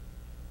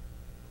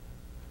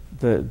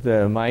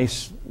the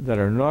mice that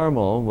are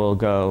normal will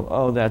go,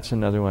 oh, that's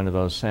another one of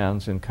those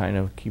sounds, and kind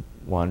of keep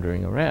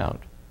wandering around.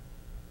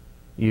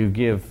 You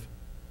give,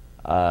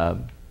 so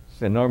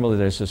normally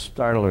there's a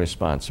startle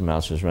response, the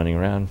mouse is running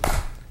around,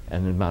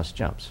 and the mouse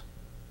jumps.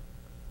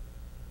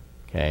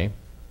 Okay?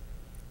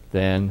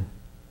 Then,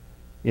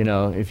 you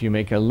know, if you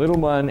make a little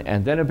one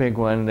and then a big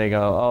one, they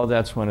go, oh,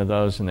 that's one of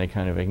those, and they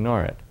kind of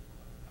ignore it.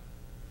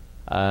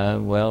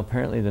 Well,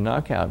 apparently the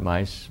knockout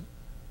mice,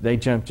 they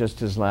jump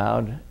just as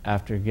loud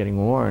after getting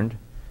warned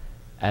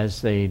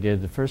as they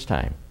did the first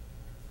time.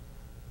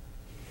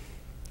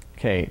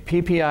 Okay,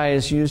 PPI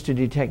is used to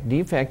detect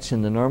defects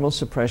in the normal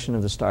suppression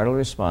of the startle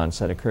response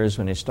that occurs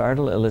when a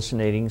startle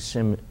eliciting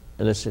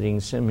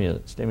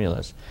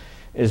stimulus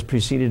is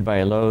preceded by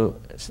a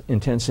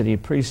low-intensity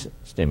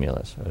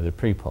pre-stimulus, or the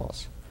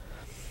pre-pulse.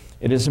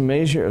 It is a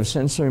measure of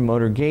sensory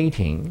motor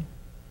gating.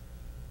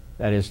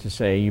 That is to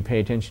say, you pay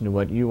attention to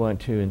what you want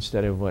to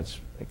instead of what's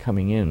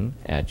coming in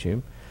at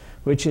you,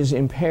 which is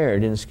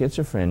impaired in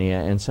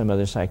schizophrenia and some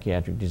other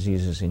psychiatric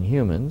diseases in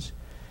humans,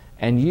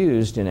 and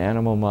used in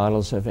animal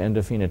models of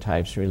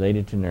endophenotypes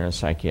related to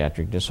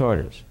neuropsychiatric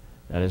disorders.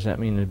 Now, does that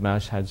mean the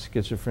mouse had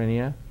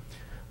schizophrenia?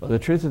 Well, the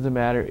truth of the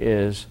matter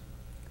is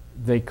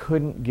they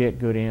couldn't get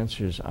good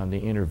answers on the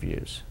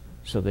interviews,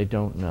 so they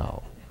don't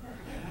know.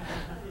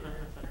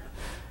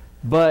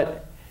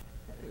 But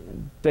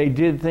they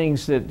did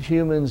things that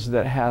humans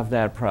that have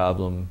that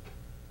problem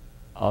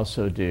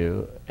also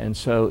do, and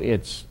so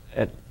it's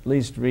at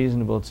least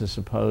reasonable to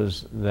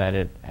suppose that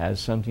it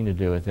has something to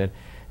do with it.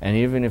 And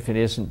even if it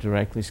isn't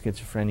directly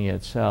schizophrenia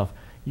itself,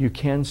 you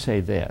can say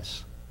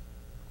this: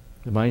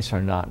 the mice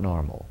are not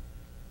normal.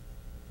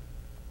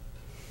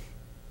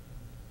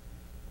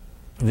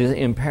 The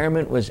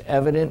impairment was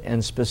evident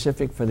and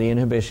specific for the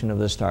inhibition of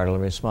the startle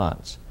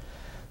response.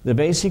 The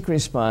basic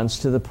response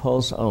to the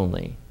pulse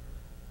only,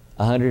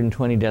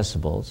 120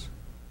 decibels,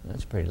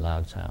 that's a pretty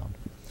loud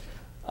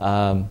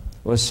sound,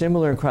 was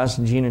similar across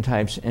the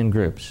genotypes and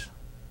groups.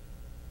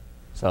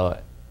 So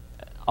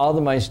all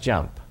the mice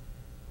jump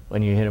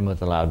when you hit them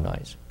with a loud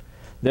noise.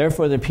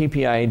 Therefore, the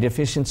PPI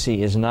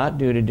deficiency is not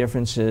due to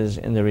differences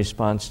in the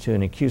response to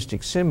an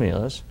acoustic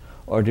stimulus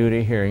or due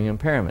to hearing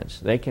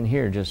impairments. They can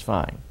hear just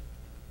fine.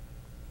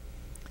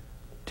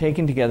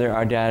 Taken together,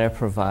 our data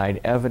provide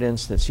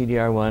evidence that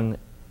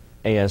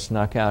CDR1-AS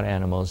knockout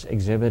animals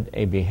exhibit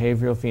a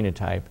behavioral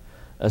phenotype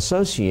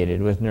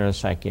associated with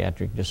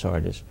neuropsychiatric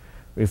disorders,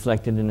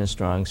 reflected in a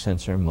strong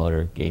sensor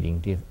motor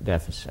gating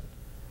deficit.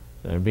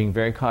 They're being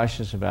very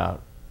cautious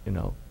about, you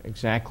know,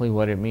 exactly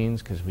what it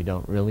means, because we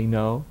don't really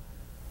know.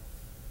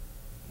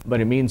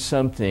 But it means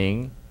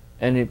something,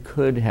 and it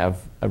could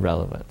have a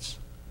relevance.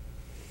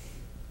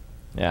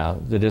 Now,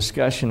 the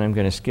discussion, I'm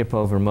going to skip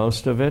over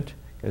most of it,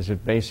 because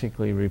it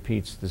basically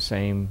repeats the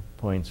same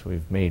points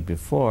we've made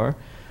before.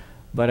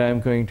 But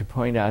I'm going to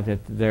point out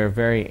at their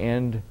very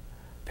end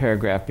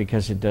paragraph,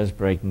 because it does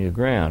break new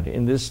ground.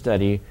 In this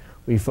study,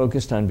 we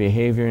focused on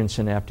behavior and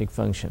synaptic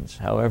functions.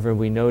 However,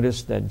 we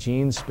noticed that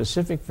genes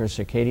specific for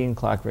circadian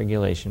clock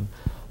regulation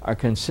are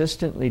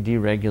consistently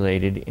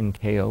deregulated in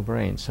KO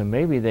brains. So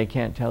maybe they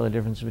can't tell the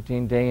difference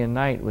between day and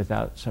night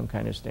without some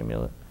kind of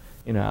stimulant,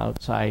 you know,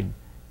 outside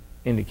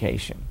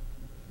indication.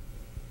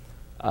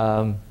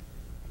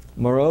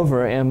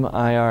 Moreover,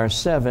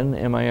 MIR7,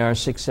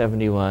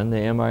 MIR671, the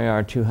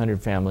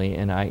MIR200 family,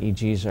 and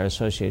IEGs are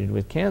associated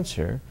with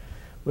cancer,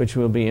 which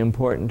will be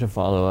important to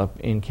follow up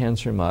in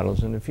cancer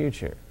models in the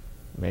future.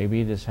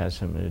 Maybe this has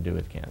something to do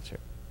with cancer.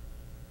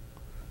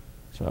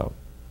 So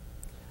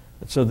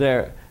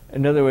there,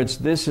 in other words,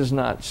 this is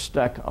not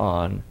stuck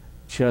on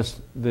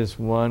just this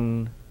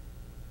one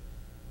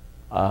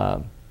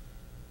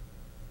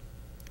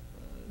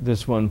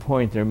this one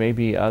point, there may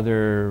be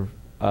other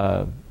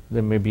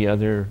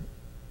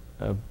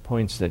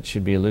points that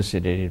should be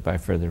elucidated by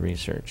further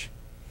research.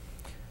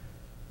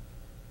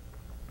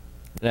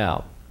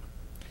 Now,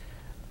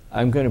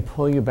 I'm going to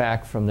pull you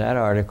back from that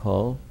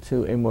article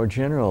to a more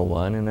general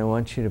one, and I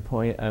want to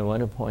point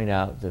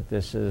out that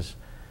this is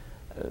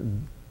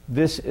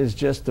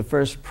just the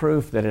first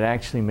proof that it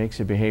actually makes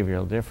a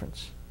behavioral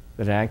difference,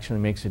 that it actually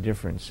makes a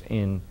difference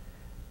in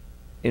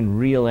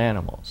real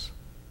animals.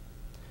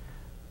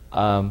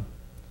 What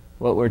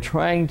we're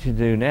trying to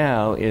do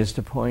now is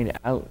to point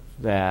out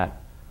that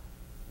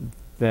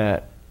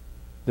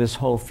this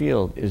whole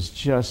field is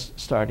just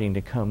starting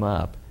to come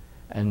up,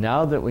 and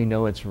now that we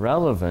know it's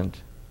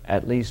relevant,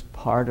 at least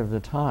part of the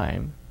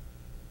time,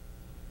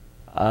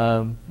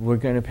 we're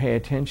going to pay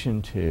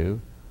attention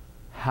to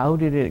how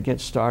did it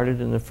get started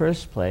in the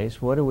first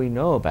place? What do we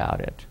know about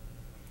it?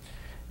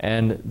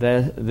 And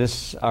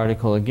this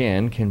article,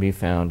 again, can be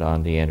found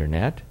on the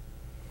internet.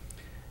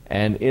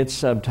 And its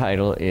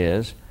subtitle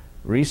is,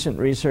 "Recent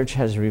research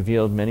has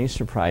revealed many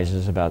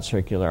surprises about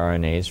circular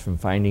RNAs, from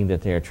finding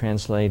that they are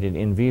translated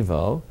in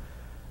vivo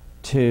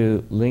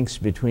to links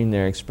between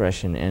their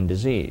expression and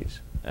disease."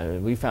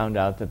 We found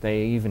out that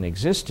they even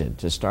existed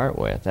to start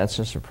with. That's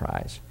a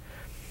surprise.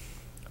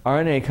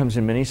 RNA comes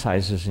in many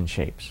sizes and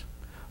shapes.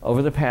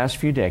 Over the past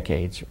few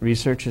decades,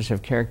 researchers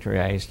have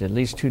characterized at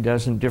least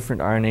 24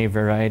 different RNA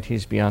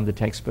varieties beyond the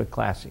textbook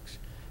classics.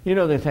 You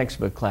know the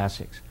textbook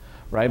classics: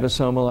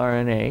 ribosomal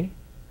RNA,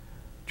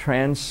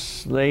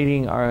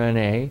 translating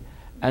RNA,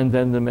 and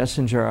then the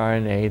messenger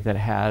RNA that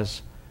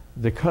has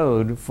the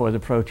code for the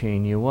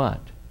protein you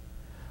want.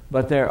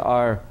 But there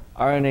are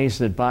RNAs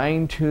that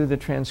bind to the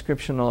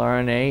transcriptional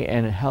RNA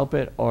and help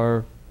it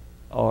or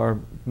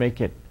make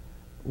it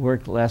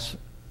work less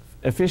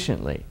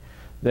efficiently.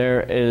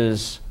 There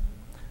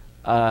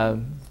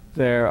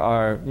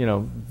are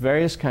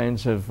various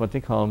kinds of what they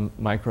call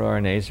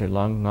microRNAs or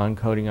long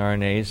non-coding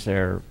RNAs.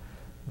 There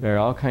are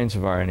all kinds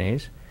of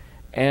RNAs,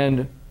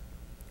 and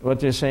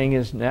what they're saying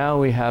is now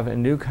we have a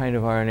new kind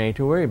of RNA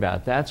to worry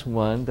about. That's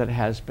one that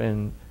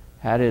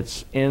had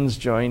its ends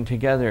joined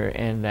together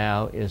and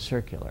now is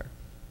circular.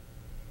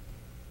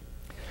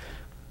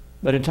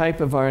 But a type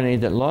of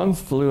RNA that long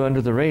flew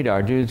under the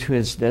radar due to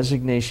its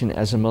designation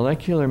as a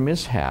molecular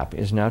mishap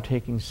is now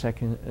taking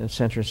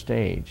center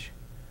stage.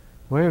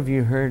 Where have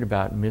you heard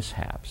about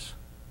mishaps?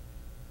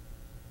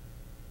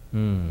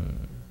 Junk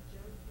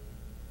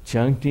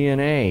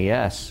DNA,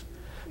 yes.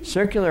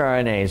 Circular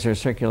RNAs or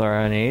circular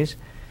RNAs,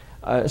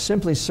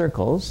 simply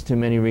circles, to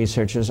many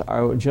researchers,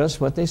 are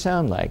just what they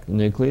sound like: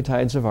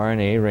 nucleotides of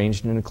RNA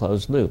arranged in a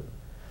closed loop.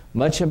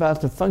 Much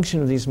about the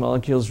function of these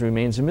molecules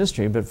remains a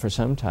mystery, but for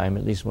some time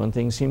at least one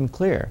thing seemed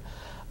clear.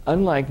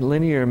 Unlike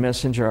linear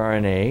messenger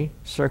RNA,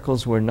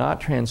 circles were not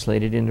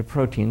translated into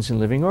proteins in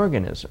living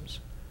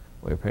organisms.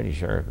 We're pretty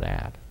sure of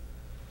that.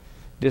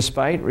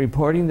 Despite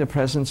reporting the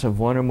presence of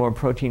one or more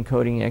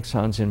protein-coding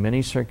exons in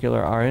many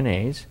circular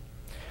RNAs,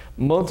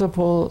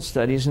 multiple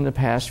studies in the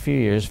past few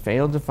years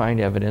failed to find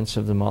evidence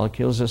of the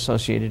molecules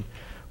associated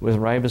with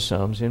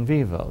ribosomes in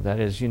vivo. That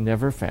is, you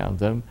never found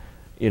them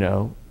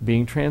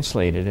being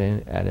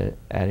translated at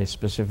a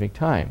specific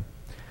time.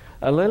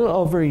 A little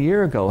over a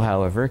year ago,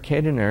 however,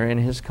 Kedner and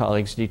his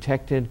colleagues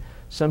detected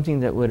something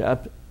that would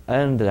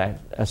upend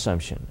that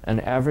assumption: an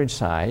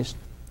average-sized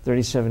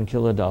 37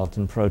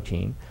 kilodalton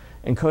protein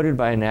encoded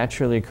by a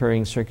naturally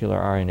occurring circular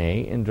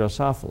RNA in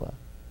Drosophila.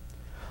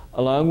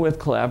 Along with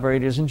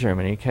collaborators in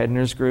Germany,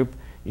 Kedner's group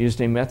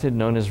used a method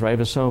known as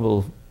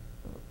ribosomal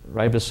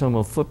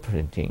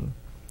footprinting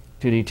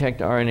to detect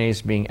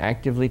RNAs being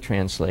actively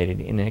translated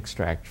in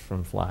extract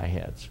from fly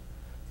heads.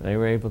 They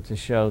were able to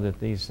show that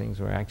these things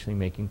were actually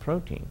making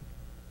protein.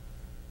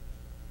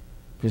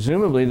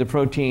 Presumably the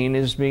protein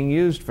is being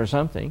used for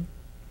something.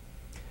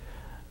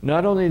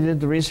 Not only did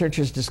the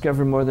researchers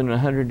discover more than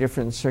 100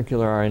 different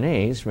circular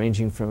RNAs,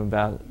 ranging from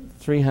about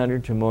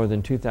 300 to more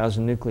than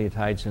 2,000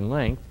 nucleotides in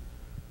length,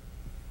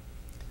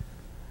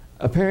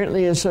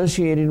 apparently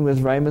associated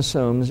with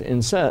ribosomes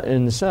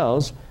in the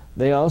cells,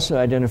 they also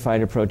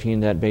identified a protein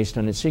that, based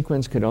on its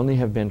sequence, could only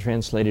have been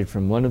translated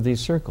from one of these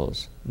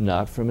circles,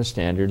 not from a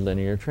standard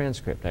linear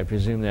transcript. I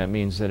presume that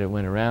means that it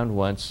went around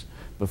once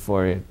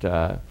before it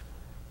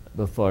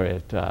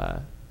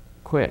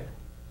quit.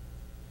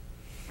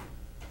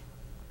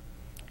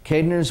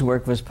 Kedner's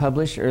work was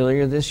published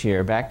earlier this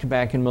year,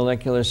 back-to-back in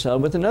Molecular Cell,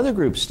 with another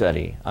group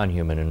study on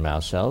human and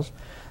mouse cells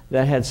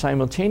that had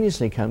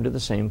simultaneously come to the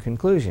same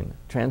conclusion: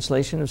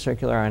 translation of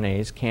circular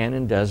RNAs can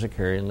and does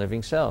occur in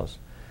living cells.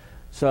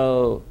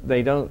 So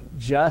they don't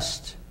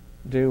just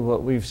do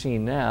what we've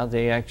seen now,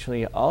 they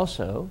actually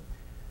also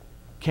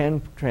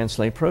can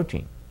translate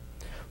protein.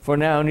 For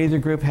now, neither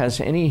group has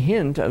any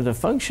hint of the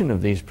function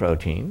of these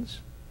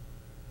proteins.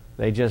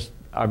 They just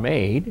are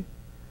made,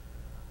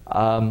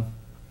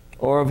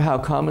 or of how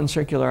common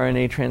circular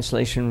RNA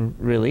translation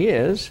really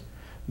is,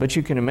 but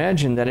you can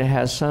imagine that it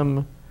has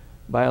some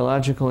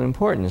biological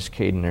importance,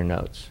 Kedner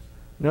notes.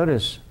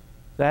 Notice,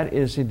 that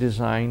is a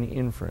design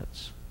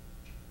inference,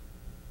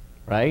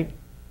 right?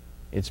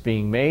 It's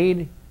being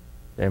made,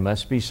 there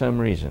must be some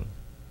reason.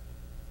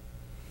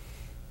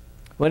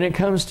 When it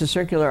comes to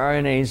circular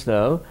RNAs,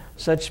 though,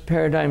 such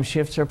paradigm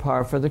shifts are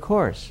par for the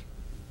course.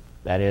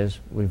 That is,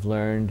 we've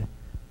learned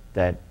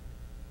that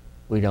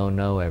we don't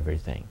know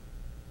everything.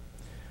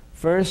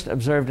 First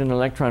observed in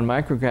electron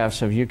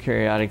micrographs of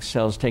eukaryotic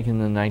cells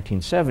taken in the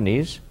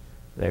 1970s,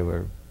 they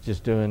were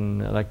just doing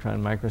an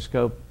electron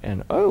microscope,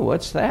 and oh,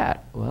 what's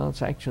that? Well,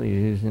 it's actually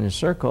used in a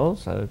circle,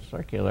 so it's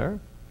circular.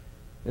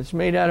 It's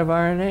made out of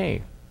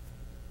RNA.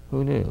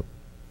 Who knew?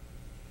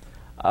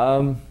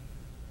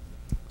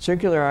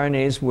 Circular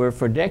RNAs were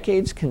for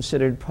decades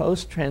considered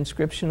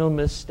post-transcriptional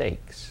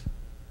mistakes.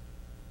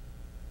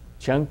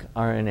 Junk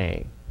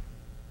RNA.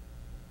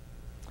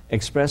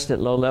 Expressed at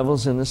low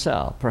levels in the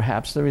cell,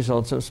 perhaps the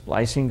results of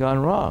splicing gone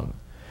wrong.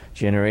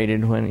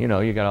 Generated when,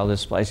 you got all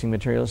this splicing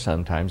material,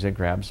 sometimes it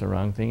grabs the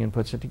wrong thing and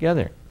puts it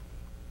together.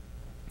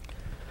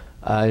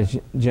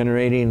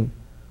 Generating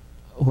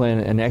when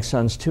an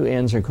exon's two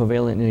ends are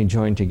covalently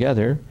joined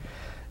together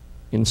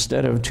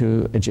instead of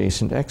two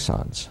adjacent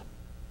exons.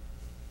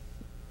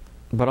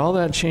 But all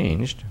that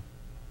changed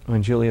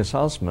when Julia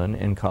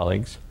Salzman and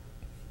colleagues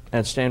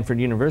at Stanford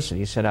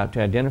University set out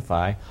to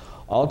identify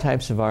all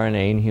types of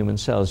RNA in human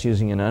cells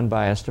using an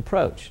unbiased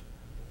approach,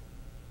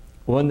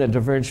 one that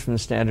diverged from the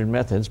standard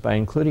methods by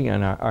including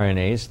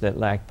RNAs that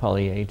lacked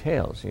poly A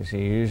tails. You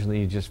see,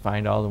 usually you just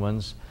find all the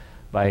ones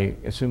by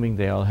assuming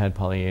they all had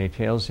poly A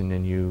tails, and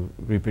then you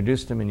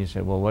reproduce them and you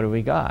say, well, what do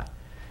we got?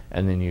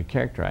 And then you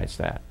characterize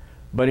that.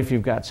 But if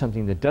you've got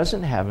something that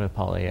doesn't have a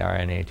poly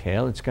RNA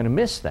tail, it's going to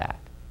miss that.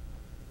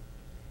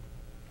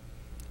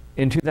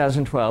 In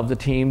 2012, the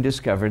team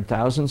discovered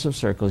thousands of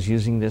circles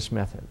using this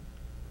method.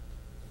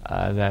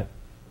 That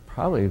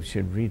probably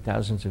should read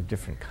thousands of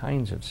different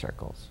kinds of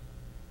circles.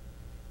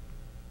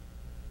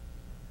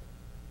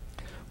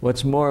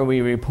 What's more,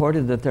 we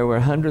reported that there were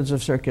hundreds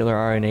of circular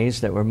RNAs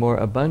that were more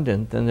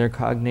abundant than their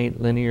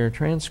cognate linear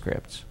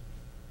transcripts.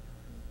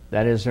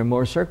 That is, there are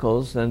more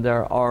circles than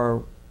there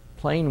are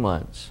plain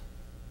ones.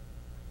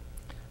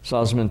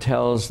 Salzman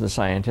tells the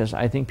scientists,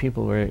 I think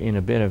people were in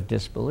a bit of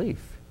disbelief.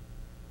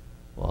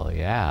 Well,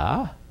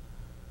 yeah.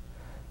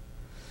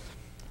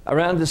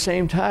 Around the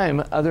same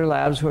time, other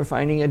labs were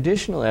finding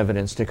additional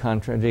evidence to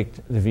contradict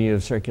the view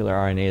of circular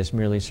RNA as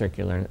merely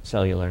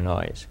cellular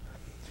noise.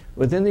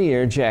 Within the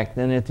year, Jack,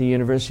 then at the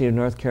University of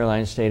North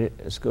Carolina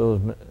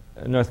School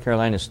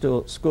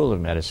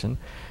of Medicine,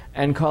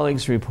 and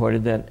colleagues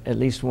reported that at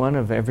least one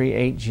of every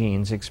 8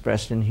 genes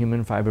expressed in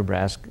human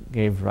fibroblasts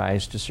gave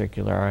rise to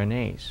circular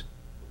RNAs.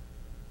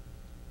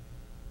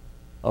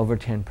 Over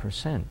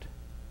 10%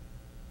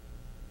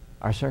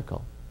 are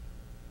circle.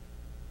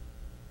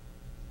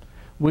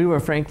 We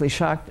were frankly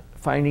shocked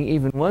finding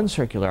even one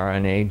circular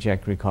RNA,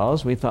 Jack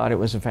recalls. We thought it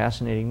was a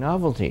fascinating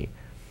novelty.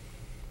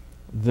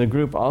 The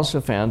group also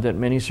found that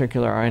many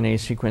circular RNA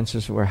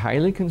sequences were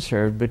highly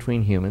conserved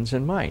between humans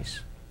and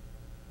mice,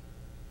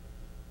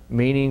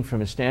 meaning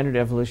from a standard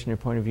evolutionary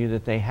point of view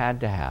that they had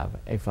to have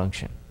a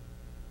function.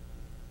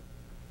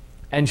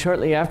 And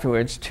shortly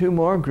afterwards, 2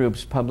 more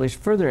groups published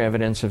further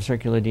evidence of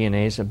circular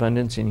DNA's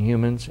abundance in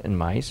humans and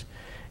mice,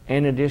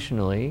 and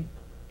additionally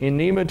in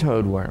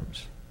nematode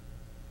worms.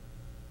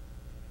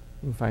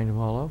 You can find them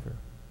all over.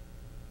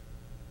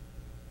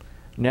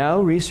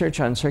 Now, research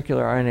on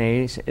circular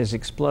RNAs is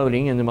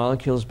exploding, and the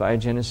molecule's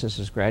biogenesis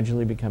is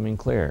gradually becoming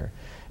clearer.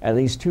 At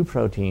least 2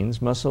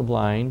 proteins,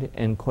 muscle-blind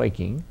and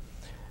quaking,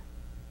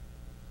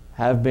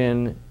 have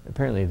been,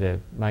 apparently the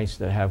mice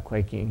that have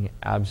quaking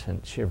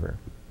absent shiver,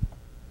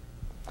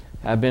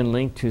 have been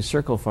linked to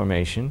circle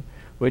formation,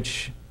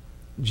 which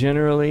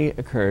generally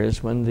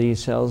occurs when the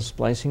cell's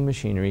splicing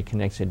machinery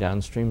connects a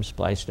downstream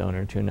splice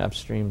donor to an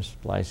upstream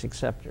splice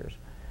acceptor.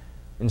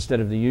 Instead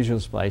of the usual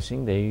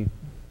splicing, they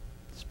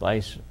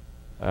splice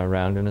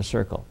around in a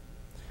circle,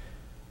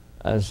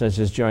 such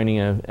as joining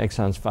an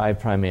exon's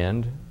 5'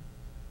 end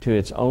to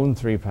its own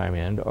 3'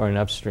 end or an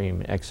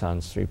upstream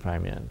exon's 3'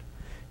 end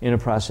in a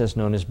process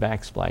known as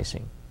back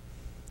splicing.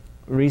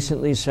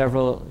 Recently,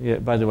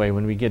 by the way,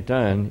 when we get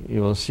done,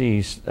 you will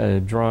see a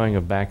drawing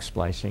of back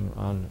splicing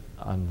on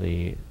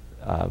the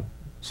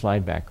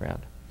slide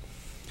background.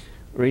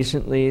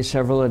 Recently,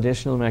 several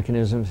additional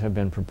mechanisms have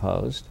been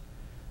proposed.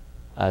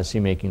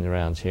 See making the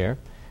rounds here.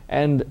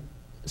 And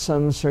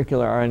some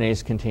circular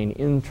RNAs contain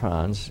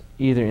introns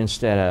either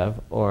instead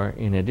of or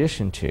in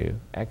addition to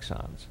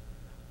exons.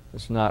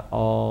 It's not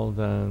all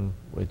done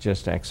with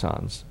just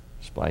exons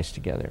spliced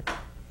together.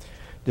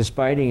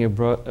 Despite a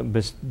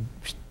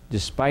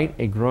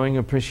growing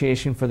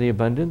appreciation for the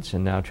abundance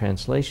and now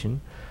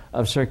translation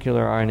of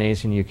circular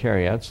RNAs in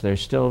eukaryotes,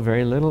 there's still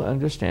very little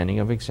understanding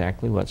of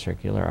exactly what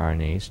circular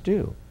RNAs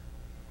do.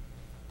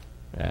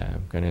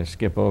 I'm going to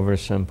skip over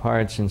some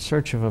parts in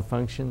search of a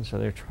function, so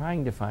they're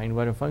trying to find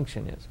what a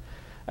function is.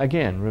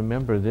 Again,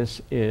 remember,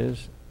 this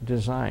is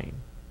design.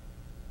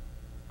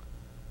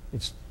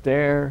 It's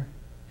there,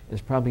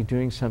 it's probably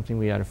doing something,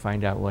 we ought to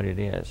find out what it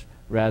is,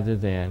 rather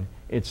than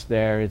it's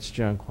there, it's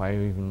junk, why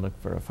even look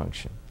for a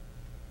function?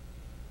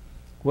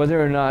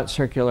 Whether or not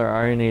circular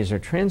RNAs are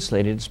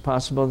translated, it's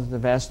possible that the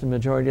vast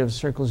majority of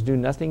circles do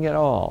nothing at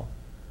all.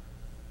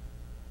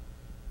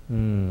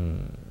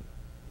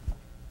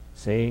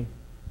 See?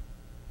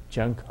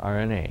 Junk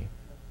RNA.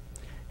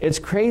 It's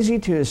crazy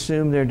to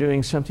assume they're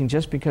doing something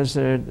just because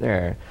they're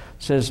there,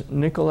 says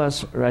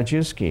Nicholas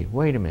Rajewski.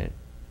 Wait a minute.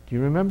 Do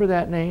you remember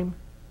that name?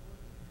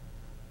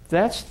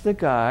 That's the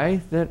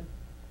guy that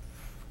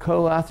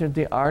co-authored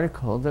the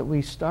article that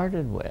we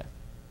started with.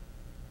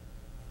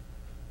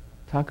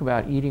 Talk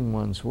about eating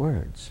one's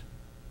words.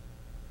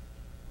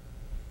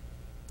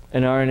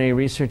 An RNA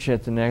researcher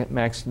at the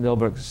Max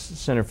Nilberg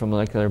Center for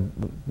Molecular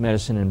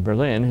Medicine in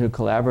Berlin who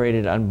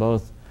collaborated on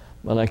both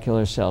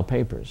molecular cell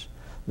papers.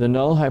 The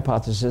null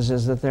hypothesis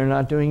is that they're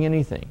not doing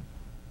anything.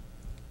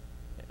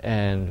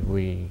 And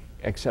we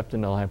accept the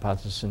null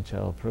hypothesis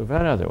until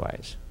proven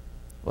otherwise.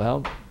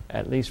 Well,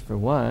 at least for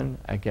one,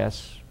 I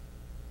guess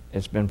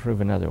it's been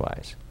proven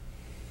otherwise.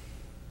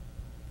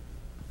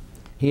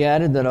 He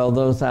added that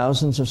although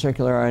thousands of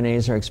circular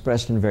RNAs are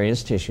expressed in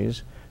various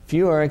tissues,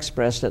 few are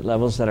expressed at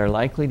levels that are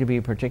likely to be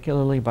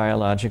particularly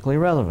biologically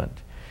relevant.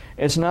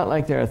 It's not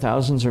like there are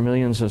thousands or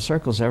millions of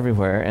circles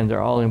everywhere and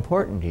they're all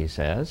important, he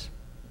says.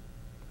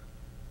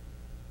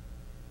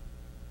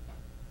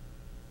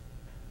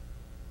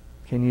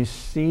 Can you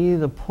see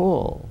the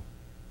pull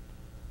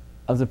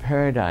of the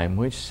paradigm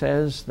which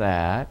says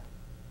that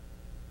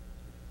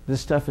this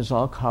stuff is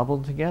all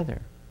cobbled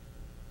together?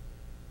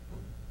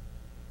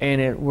 And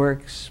it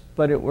works,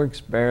 but it works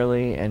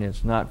barely, and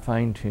it's not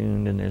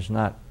fine-tuned, and there's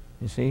not,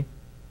 you see?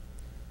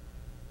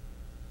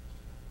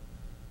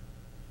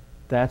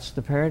 That's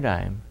the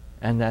paradigm,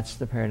 and that's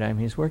the paradigm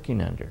he's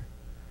working under.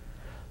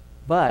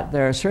 But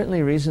there are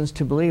certainly reasons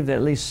to believe that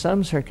at least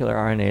some circular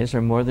RNAs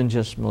are more than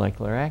just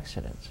molecular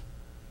accidents.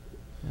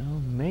 Well,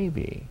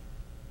 maybe.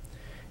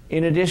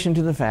 In addition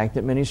to the fact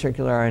that many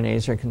circular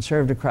RNAs are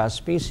conserved across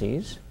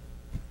species,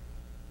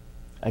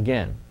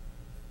 again,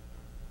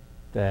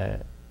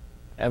 the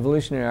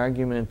evolutionary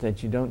argument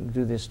that you don't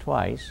do this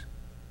twice,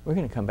 we're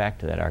going to come back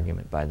to that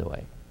argument, by the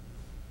way.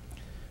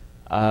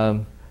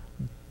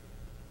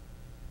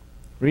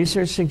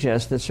 Research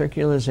suggests that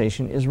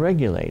circularization is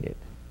regulated.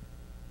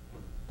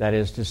 That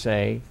is to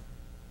say,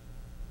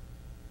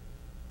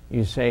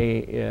 you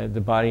say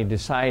the body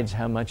decides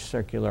how much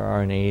circular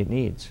RNA it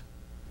needs.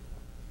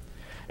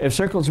 If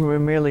circles were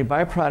merely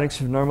byproducts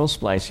of normal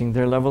splicing,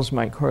 their levels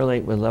might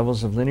correlate with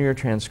levels of linear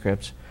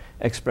transcripts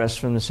expressed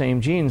from the same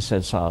gene,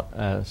 said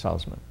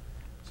Salzman.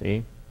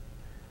 See?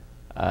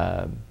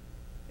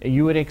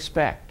 You would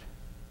expect,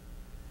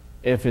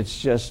 if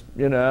it's just,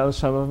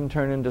 some of them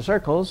turn into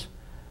circles,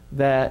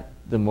 that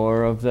the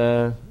more of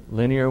the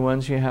linear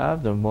ones you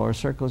have, the more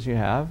circles you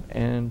have,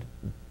 and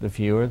the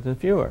fewer, the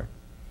fewer.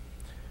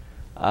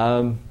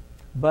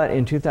 But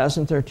in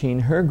 2013,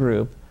 her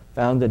group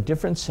found that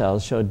different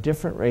cells showed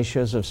different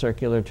ratios of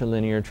circular to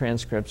linear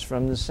transcripts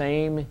from the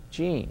same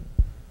gene.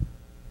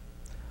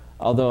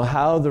 Although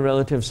how the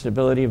relative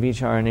stability of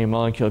each RNA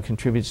molecule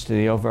contributes to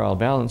the overall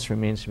balance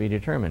remains to be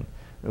determined.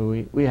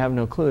 We have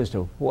no clue as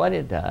to what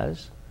it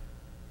does,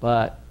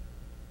 but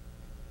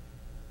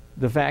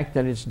the fact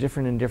that it's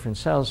different in different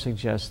cells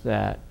suggests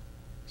that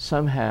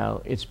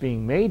somehow it's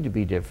being made to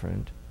be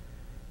different,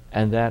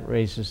 and that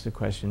raises the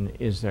question,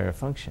 is there a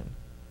function?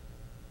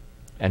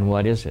 And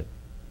what is it?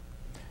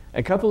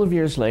 A couple of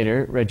years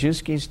later,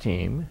 Rajewski's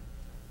team,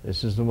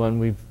 this is the one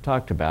we've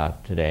talked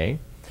about today,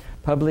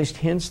 published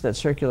hints that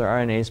circular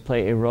RNAs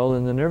play a role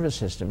in the nervous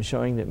system,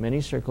 showing that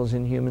many circles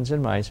in humans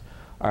and mice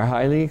are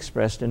highly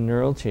expressed in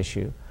neural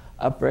tissue,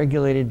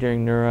 upregulated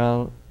during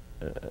neuronal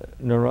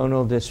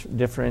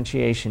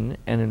differentiation,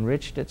 and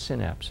enriched at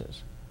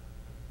synapses.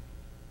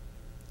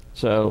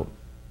 So,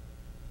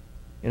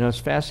 it's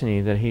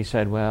fascinating that he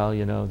said, well,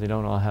 they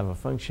don't all have a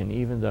function,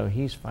 even though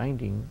he's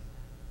finding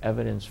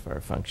evidence for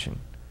a function.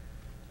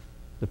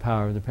 The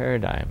power of the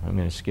paradigm. I'm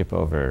going to skip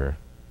over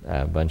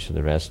a bunch of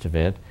the rest of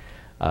it.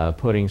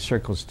 Putting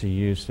circles to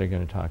use, they're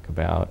going to talk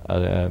about.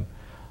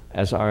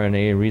 As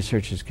RNA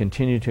researchers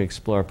continue to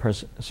explore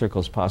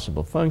circles'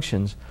 possible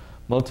functions,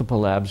 multiple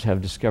labs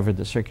have discovered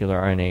that circular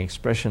RNA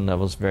expression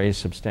levels vary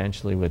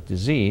substantially with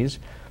disease,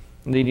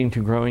 leading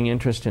to growing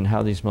interest in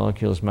how these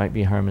molecules might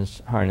be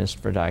harnessed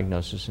for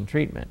diagnosis and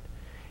treatment.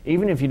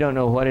 Even if you don't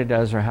know what it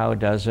does or how it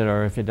does it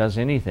or if it does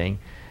anything,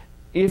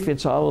 if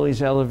it's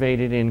always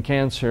elevated in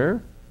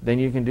cancer, then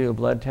you can do a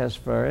blood test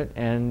for it,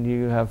 and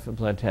you have a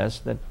blood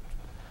test that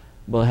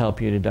will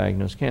help you to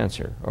diagnose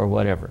cancer or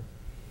whatever.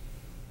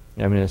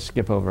 I'm going to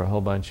skip over a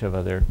whole bunch of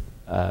other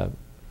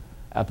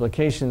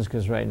applications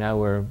because right now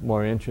we're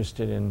more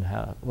interested in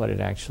what it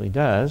actually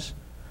does.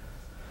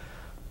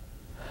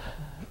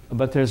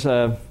 But there's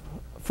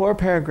 4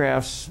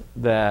 paragraphs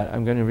that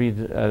I'm going to read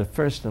the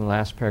first and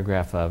last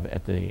paragraph of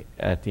at the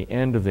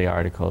end of the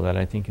article that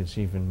I think is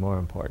even more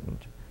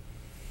important.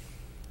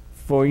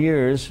 For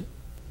years,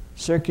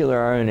 circular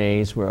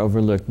RNAs were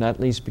overlooked, not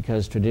least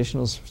because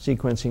traditional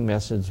sequencing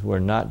methods were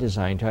not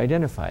designed to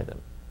identify them.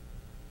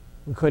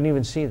 We couldn't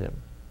even see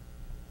them.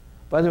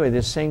 By the way,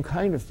 this same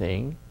kind of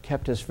thing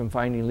kept us from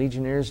finding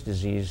Legionnaire's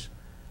disease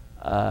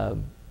uh,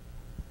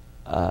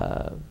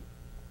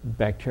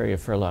 bacteria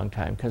for a long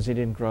time because they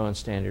didn't grow in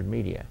standard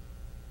media.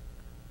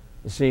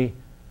 You see,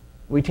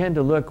 we tend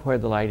to look where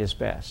the light is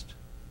best.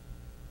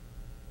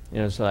 You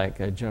know, it's like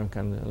a junk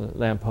on the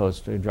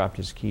lamppost who dropped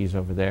his keys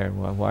over there.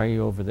 And well, why are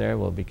you over there?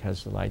 Well,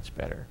 because the light's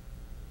better.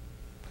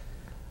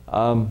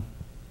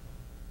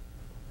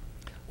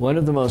 One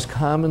of the most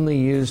commonly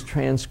used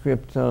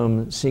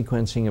transcriptome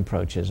sequencing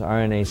approaches,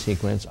 RNA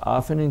sequence,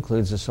 often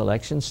includes a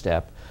selection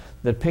step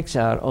that picks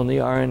out only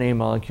RNA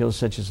molecules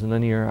such as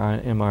linear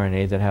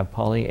mRNA that have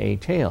poly A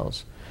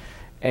tails,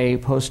 a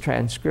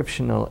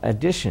post-transcriptional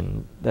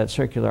addition that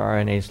circular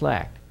RNAs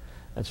lacked.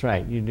 That's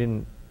right, you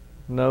didn't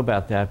know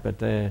about that, but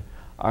the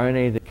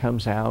RNA that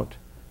comes out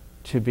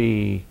to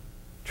be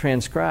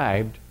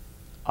transcribed,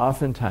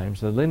 oftentimes,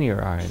 the linear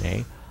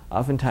RNA,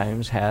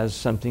 oftentimes has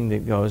something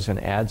that goes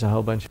and adds a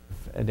whole bunch of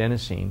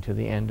adenosine to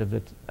the end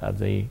of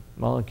the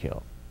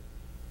molecule.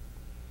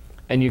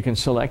 And you can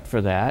select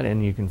for that,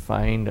 and you can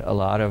find a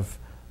lot of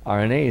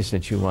RNAs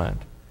that you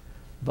want.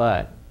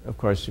 But, of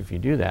course, if you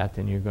do that,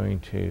 then you're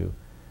going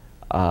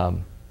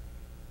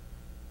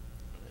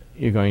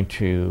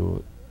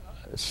to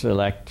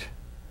select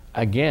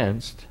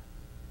against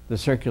the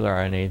circular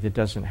RNA that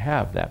doesn't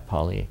have that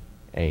poly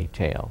A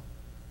tail.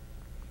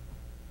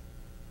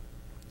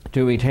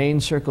 To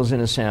retain circles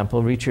in a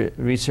sample,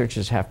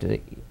 researchers have to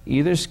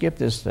either skip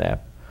this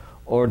step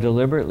or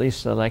deliberately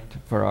select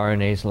for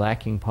RNAs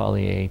lacking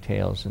poly A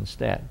tails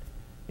instead.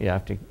 You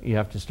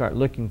have to start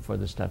looking for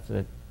the stuff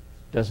that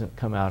doesn't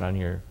come out on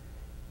your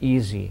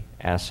easy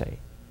assay.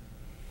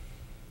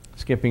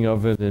 Skipping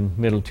over the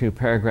middle two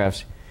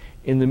paragraphs.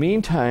 In the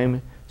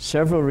meantime,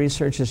 several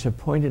researchers have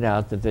pointed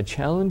out that the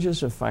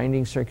challenges of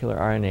finding circular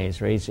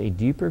RNAs raise a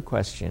deeper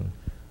question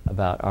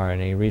about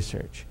RNA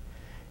research.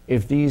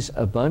 If these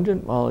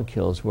abundant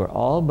molecules were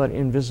all but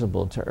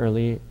invisible to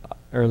earlier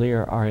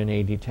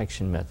RNA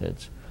detection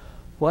methods,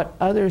 what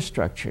other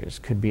structures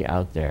could be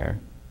out there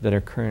that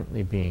are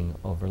currently being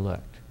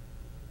overlooked?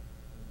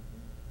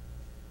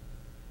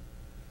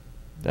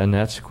 And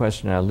that's the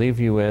question I'll leave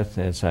you with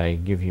as I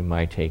give you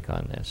my take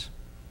on this.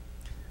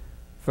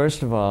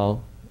 First of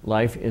all,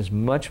 life is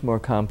much more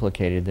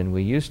complicated than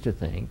we used to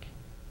think,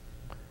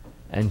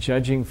 and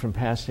judging from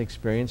past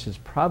experience is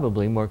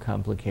probably more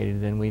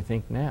complicated than we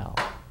think now.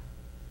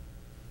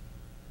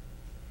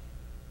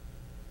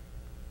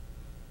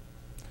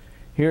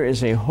 Here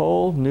is a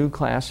whole new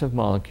class of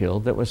molecule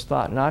that was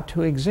thought not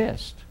to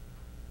exist,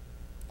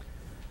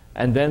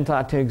 and then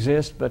thought to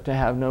exist but to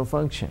have no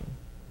function,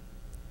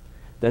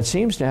 that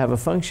seems to have a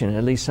function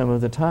at least some of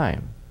the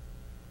time,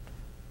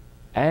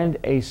 and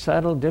a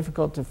subtle,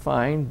 difficult to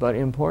find but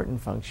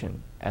important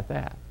function at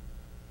that.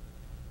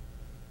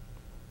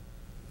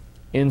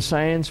 In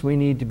science, we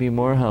need to be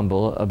more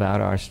humble about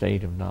our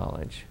state of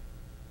knowledge.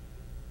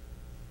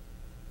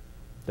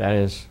 That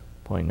is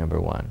point number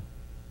one.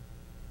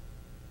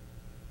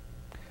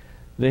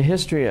 The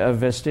history of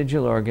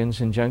vestigial organs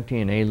and junk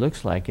DNA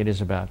looks like it is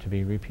about to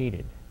be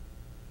repeated.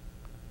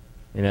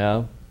 You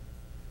know,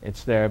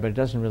 it's there, but it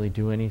doesn't really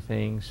do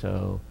anything,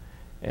 so,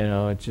 you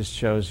know, it just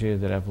shows you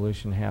that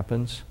evolution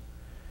happens.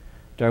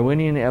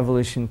 Darwinian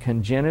evolution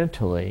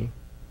congenitally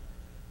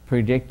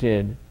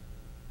predicted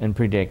and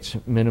predicts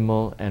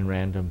minimal and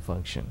random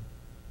function.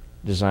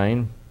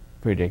 Design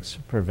predicts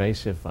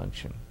pervasive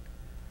function.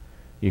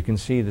 You can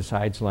see the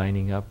sides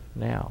lining up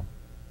now.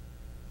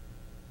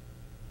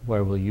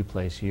 Where will you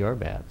place your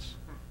bets?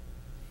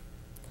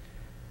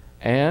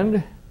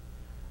 And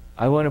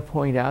I want to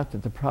point out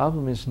that the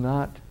problem is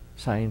not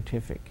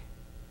scientific.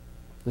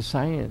 The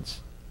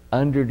science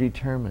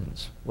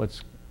underdetermines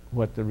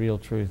what the real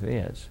truth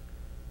is.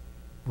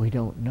 We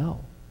don't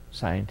know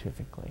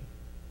scientifically.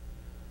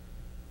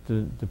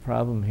 The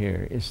problem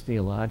here is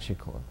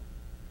theological.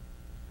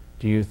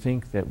 Do you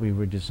think that we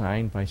were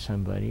designed by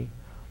somebody,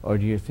 or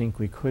do you think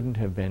we couldn't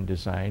have been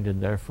designed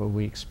and therefore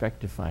we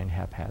expect to find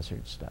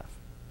haphazard stuff?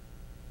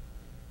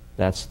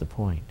 That's the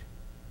point.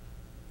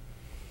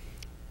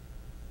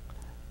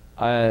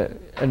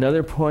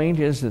 Another point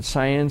is that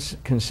science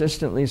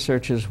consistently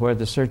searches where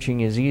the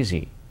searching is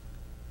easy.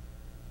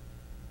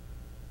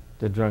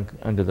 The drunk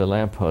under the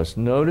lamppost.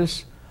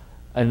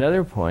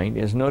 Another point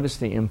is notice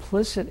the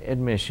implicit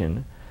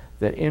admission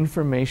that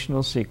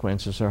informational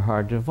sequences are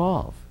hard to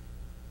evolve.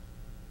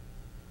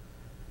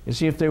 You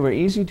see, if they were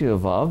easy to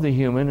evolve, the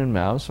human and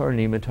mouse or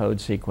nematode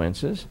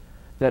sequences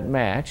that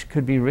match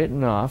could be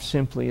written off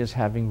simply as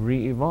having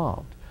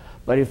re-evolved.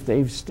 But if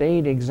they've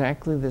stayed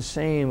exactly the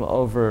same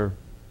over,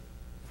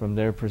 from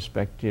their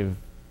perspective,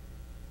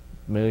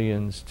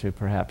 millions to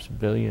perhaps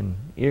billion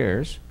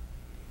years,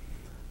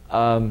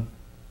 hundreds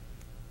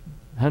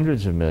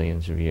of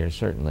millions of years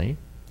certainly,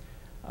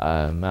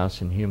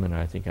 mouse and human are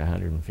I think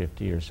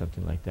 150 or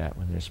something like that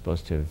when they're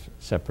supposed to have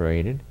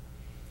separated,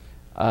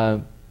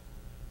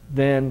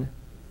 then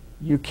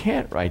you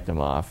can't write them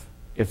off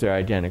if they're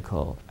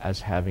identical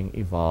as having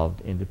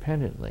evolved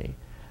independently.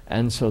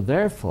 And so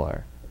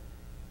therefore,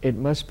 it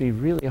must be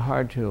really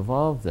hard to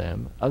evolve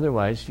them,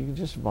 otherwise you can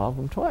just evolve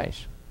them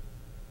twice.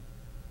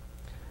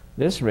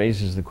 This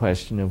raises the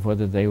question of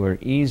whether they were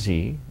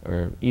easy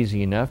or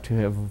easy enough to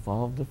have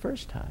evolved the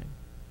first time.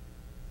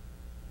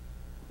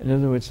 In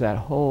other words, that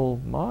whole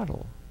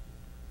model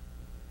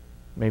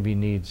maybe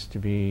needs to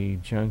be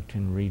junked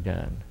and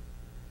redone.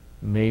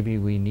 Maybe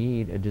we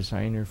need a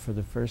designer for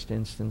the first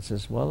instance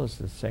as well as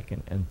the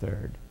second and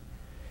third.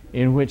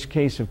 In which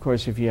case, of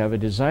course, if you have a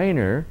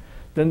designer,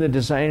 then the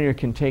designer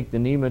can take the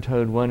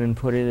nematode one and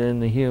put it in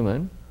the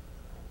human,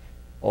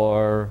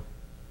 or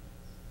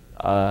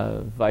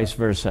vice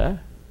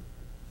versa.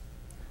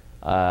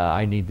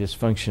 I need this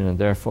function, and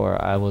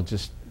therefore I will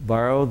just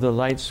borrow the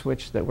light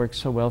switch that works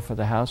so well for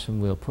the house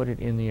and we'll put it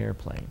in the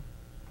airplane.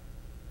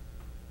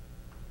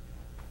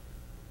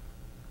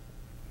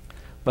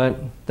 But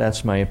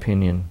that's my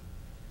opinion.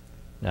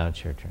 Now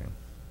it's your turn.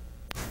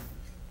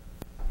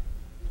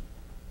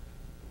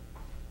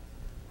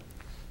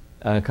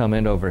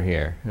 Comment over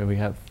here. We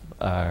have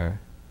our,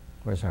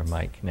 where's our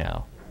mic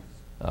now?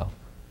 Oh.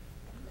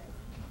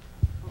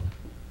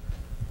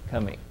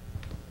 Coming.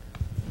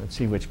 Let's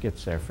see which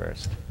gets there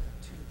first.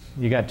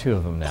 You got two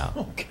of them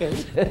now.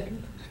 Okay.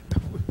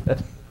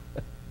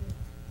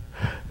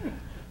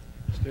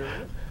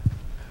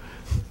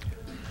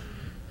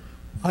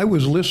 I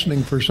was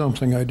listening for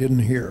something I didn't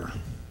hear.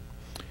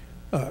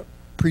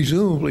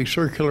 Presumably,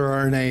 circular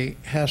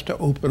RNA has to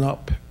open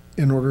up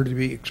in order to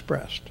be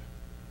expressed.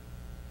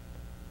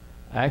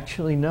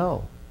 Actually,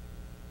 no.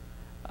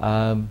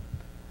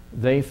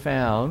 They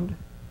found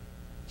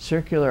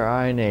circular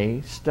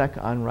RNA stuck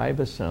on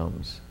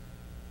ribosomes.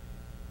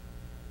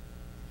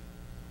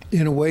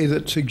 In a way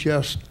that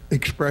suggests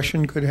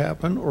expression could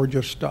happen, or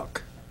just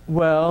stuck?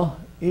 Well,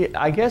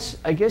 I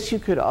guess you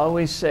could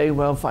always say,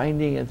 well,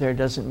 finding it there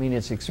doesn't mean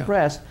it's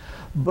expressed,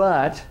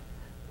 but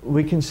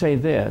we can say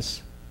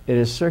this: it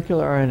is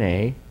circular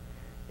RNA,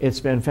 it's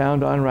been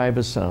found on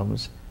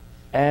ribosomes,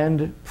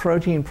 and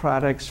protein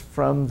products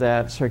from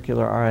that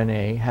circular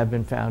RNA have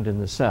been found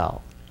in the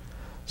cell.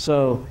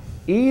 So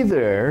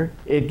either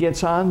it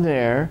gets on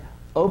there,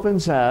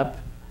 opens up,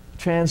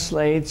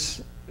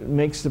 translates,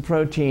 makes the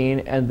protein,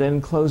 and then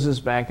closes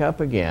back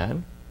up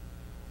again,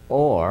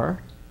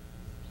 or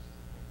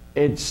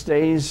it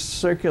stays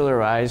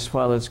circularized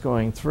while it's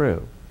going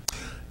through.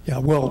 Yeah,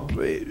 well,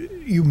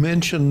 you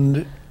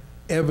mentioned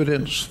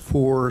evidence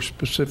for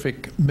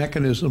specific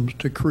mechanisms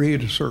to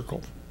create a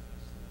circle.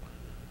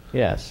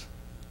 Yes.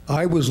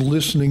 I was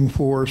listening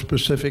for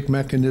specific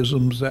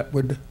mechanisms that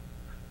would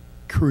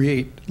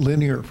create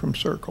linear from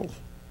circle.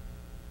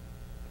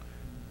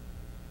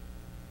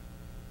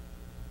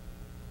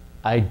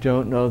 I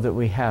don't know that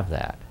we have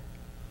that.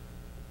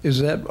 Is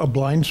that a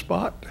blind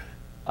spot?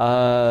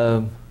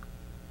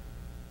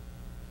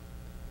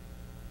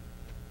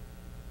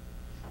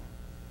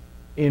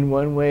 In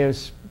one way of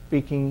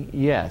speaking,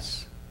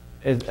 yes.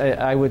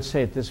 I would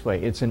say it this way: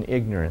 it's an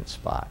ignorant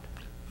spot.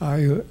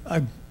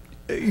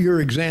 Your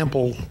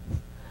example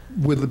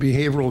with the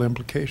behavioral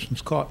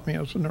implications caught me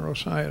as a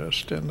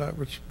neuroscientist, and I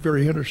was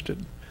very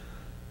interested.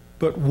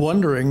 But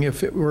wondering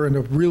if it were in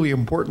a really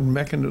important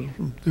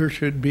mechanism, there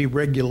should be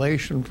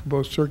regulation for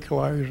both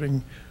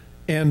circularizing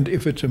and,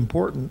 if it's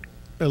important,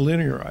 a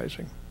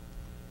linearizing.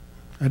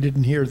 I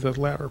didn't hear the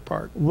latter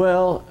part.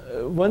 Well,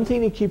 one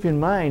thing to keep in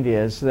mind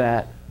is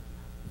that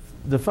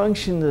the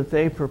function that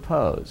they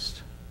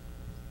proposed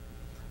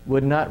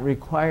would not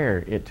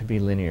require it to be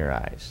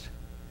linearized,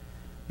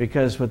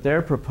 because what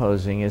they're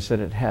proposing is that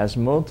it has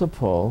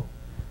multiple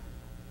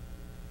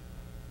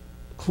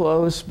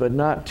close but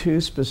not too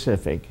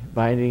specific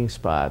binding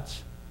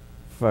spots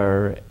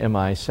for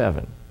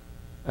MI7,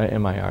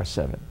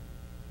 MIR7.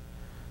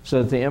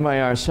 So that the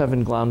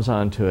MIR7 gloms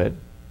onto it,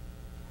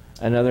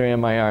 another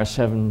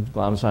MIR7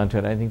 gloms onto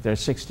it. I think there's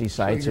 60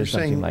 sites or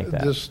something like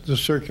that. The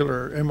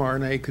circular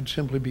mRNA could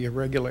simply be a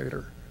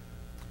regulator.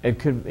 It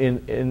could,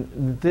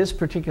 in this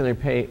particular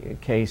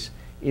case,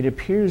 it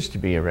appears to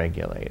be a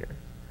regulator.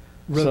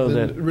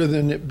 Rather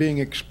than it being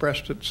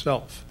expressed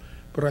itself.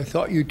 But I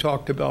thought you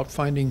talked about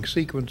finding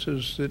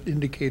sequences that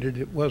indicated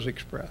it was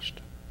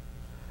expressed.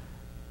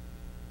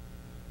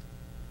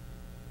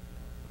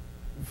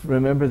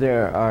 Remember,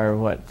 there are,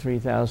 what,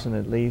 3,000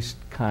 at least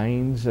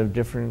kinds of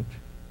different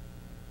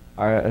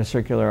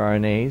circular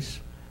RNAs,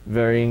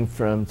 varying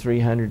from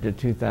 300 to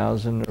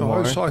 2,000 or more. I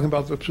was talking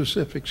about the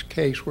specific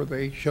case where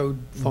they showed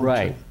function.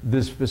 Right.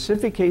 The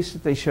specific case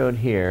that they showed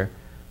here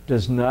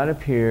does not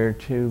appear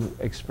to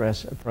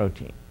express a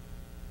protein.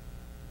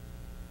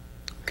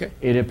 Okay.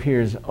 It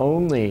appears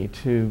only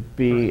to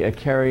be a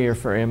carrier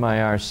for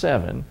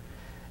MIR7,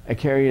 a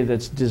carrier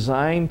that's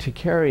designed to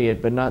carry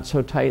it, but not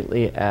so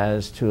tightly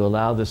as to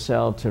allow the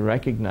cell to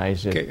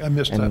recognize it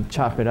and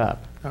chop it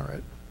up. All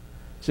right.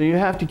 So you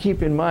have to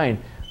keep in mind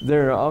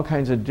there are all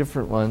kinds of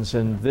different ones,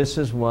 and this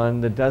is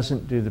one that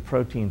doesn't do the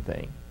protein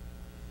thing.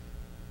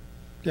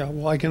 Yeah,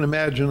 well, I can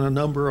imagine a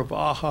number of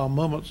aha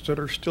moments that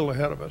are still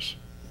ahead of us.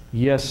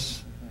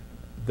 Yes,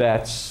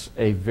 that's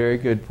a very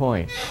good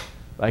point.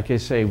 Like I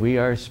say, we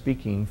are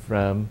speaking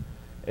from,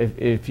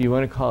 if you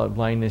want to call it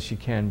blindness, you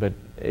can, but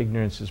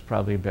ignorance is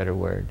probably a better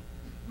word.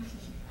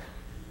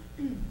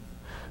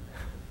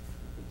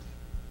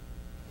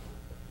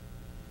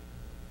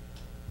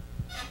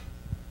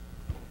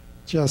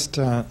 just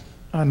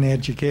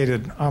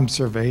uneducated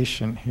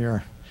observation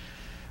here.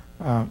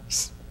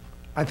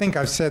 I think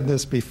I've said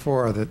this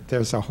before, that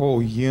there's a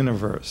whole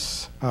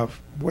universe of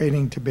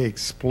waiting to be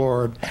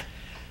explored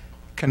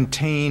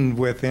contained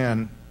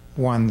within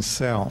one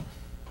cell.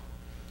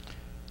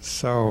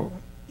 So,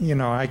 you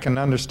know, I can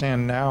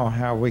understand now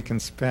how we can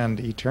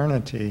spend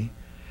eternity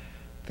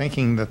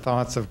thinking the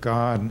thoughts of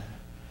God,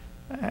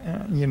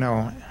 you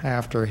know,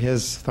 after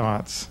His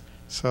thoughts,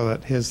 so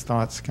that His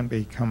thoughts can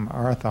become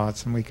our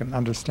thoughts and we can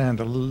understand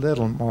a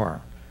little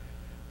more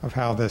of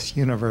how this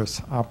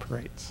universe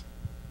operates.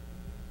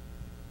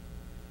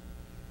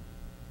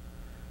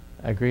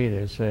 I agree.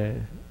 There's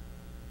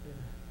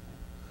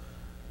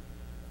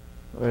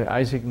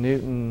Isaac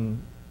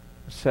Newton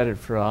said it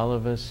for all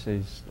of us.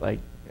 He's like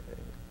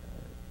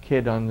a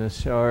kid on the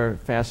shore,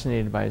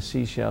 fascinated by a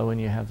seashell when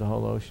you have the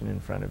whole ocean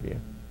in front of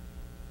you.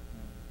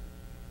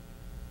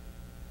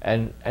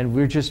 And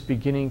we're just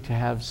beginning to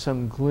have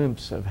some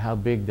glimpse of how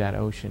big that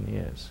ocean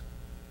is.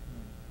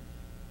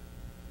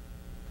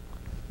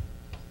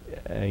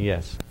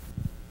 Yes.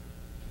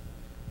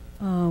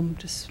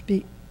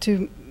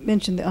 To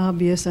mention the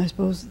obvious, I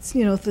suppose, it's,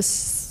 you know,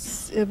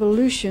 the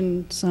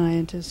evolution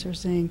scientists are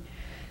saying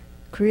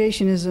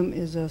creationism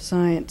is a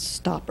science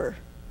stopper.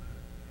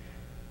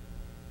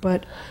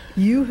 But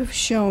you have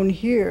shown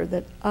here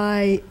that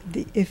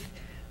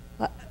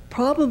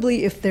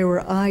probably if there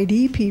were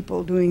ID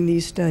people doing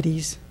these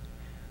studies,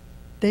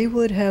 they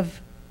would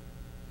have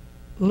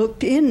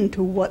looked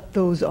into what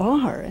those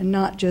are and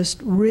not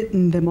just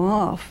written them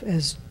off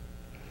as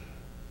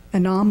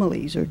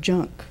anomalies or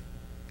junk,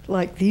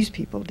 like these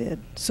people did.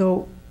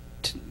 So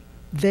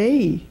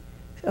they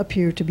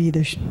appear to be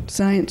the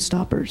science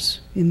stoppers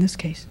in this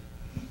case.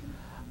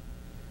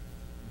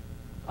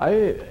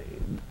 I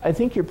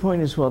think your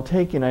point is well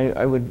taken.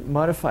 I would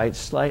modify it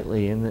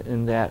slightly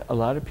in that a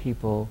lot of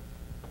people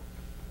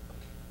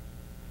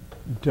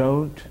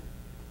don't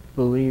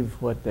believe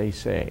what they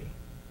say.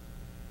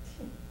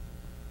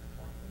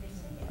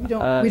 We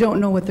don't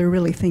know what they're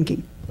really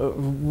thinking.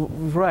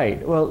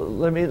 Right. Well,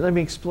 let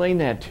me explain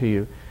that to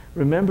you.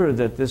 Remember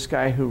that this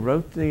guy who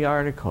wrote the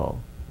article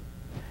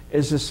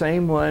is the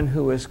same one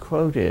who was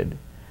quoted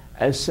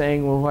as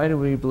saying, well, why do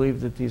we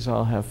believe that these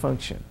all have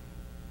function?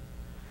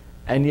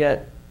 And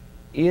yet,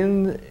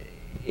 in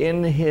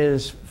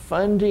his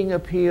funding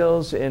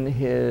appeals, in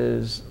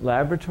his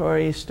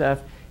laboratory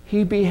stuff,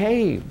 he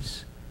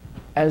behaves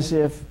as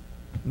if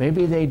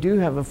maybe they do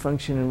have a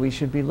function and we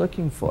should be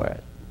looking for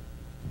it.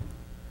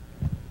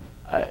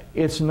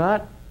 It's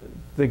not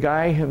the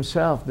guy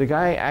himself. The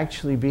guy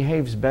actually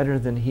behaves better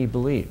than he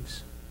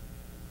believes.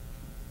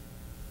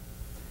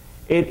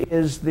 It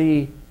is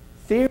the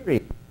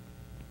theory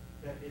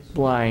that is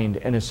blind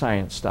and a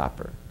science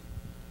stopper.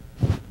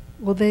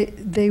 Well,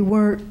 they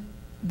were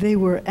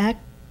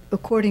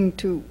according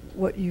to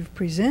what you've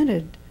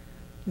presented,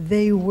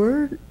 they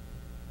were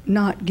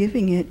not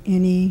giving it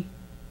any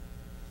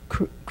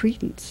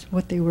credence.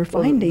 What they were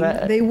finding,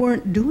 they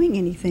weren't doing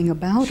anything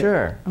about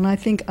it. And I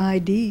think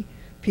ID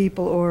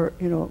people or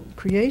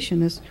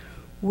creationists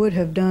would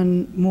have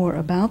done more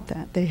about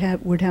that. They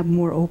would have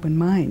more open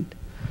mind.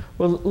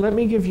 Well, let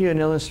me give you an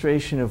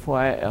illustration of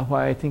why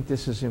I think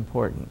this is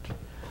important.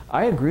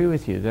 I agree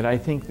with you that I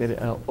think that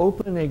an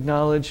open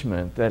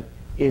acknowledgement that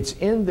it's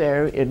in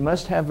there, it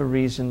must have a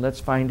reason, let's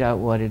find out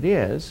what it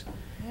is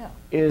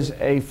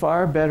a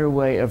far better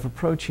way of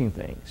approaching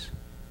things.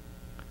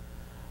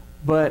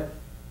 But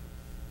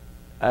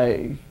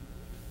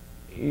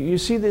you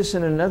see this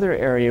in another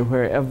area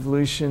where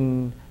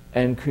evolution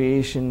and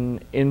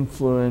creation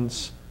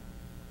influence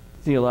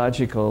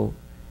theological,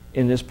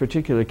 in this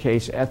particular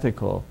case,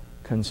 ethical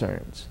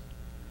concerns.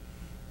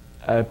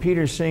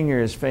 Peter Singer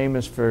is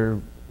famous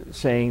for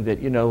saying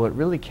that, what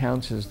really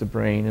counts is the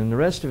brain and the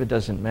rest of it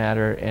doesn't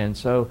matter. And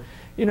so,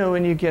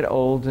 when you get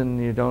old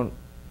and you don't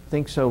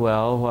think so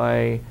well,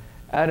 why,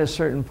 at a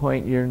certain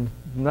point, you're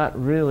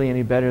not really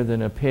any better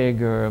than a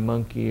pig or a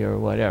monkey or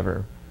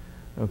whatever,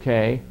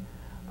 okay?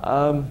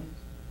 Then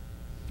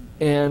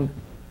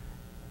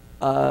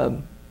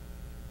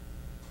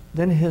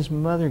his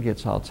mother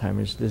gets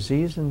Alzheimer's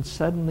disease and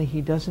suddenly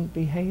he doesn't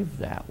behave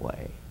that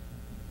way.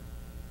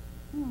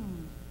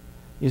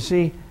 You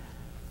see,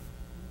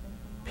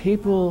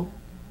 people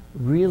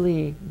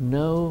really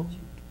know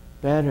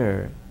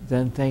better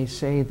than they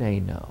say they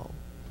know.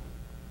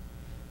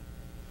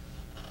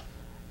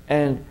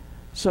 And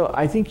so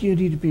I think you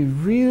need to be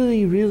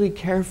really, really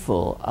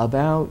careful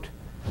about,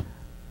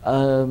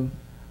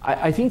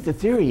 I think the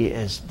theory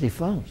is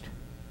defunct.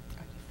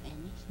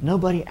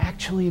 Nobody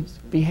actually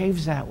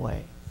behaves that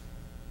way.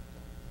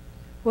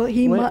 Well,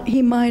 he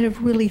might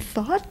have really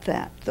thought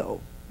that,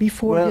 though,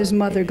 before his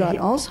mother got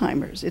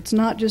Alzheimer's. It's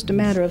not just a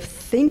matter of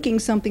thinking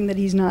something that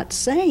he's not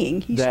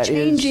saying. He's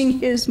changing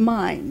his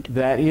mind.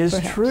 That is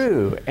perhaps.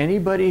 True.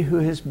 Anybody who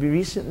has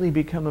recently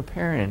become a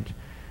parent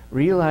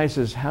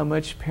realizes how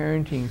much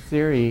parenting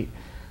theory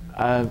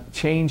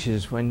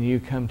changes when you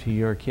come to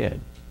your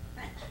kid.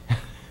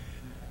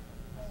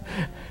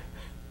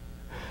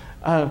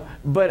 But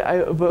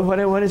what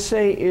I want to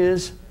say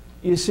is,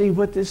 you see,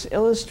 what this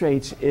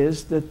illustrates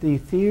is that the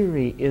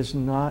theory is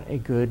not a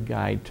good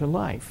guide to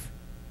life.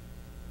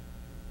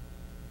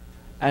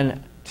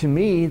 And to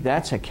me,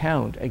 that's a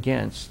count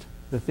against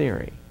the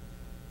theory.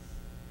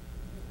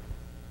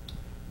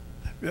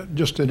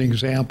 Just an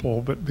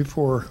example, but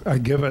before I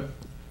give it,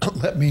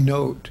 let me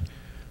note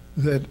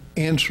that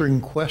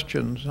answering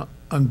questions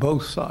on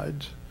both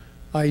sides,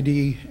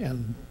 ID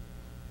and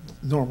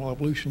normal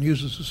evolution,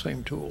 uses the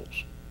same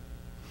tools.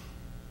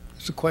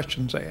 It's the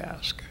questions they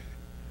ask.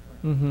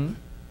 Mm-hmm.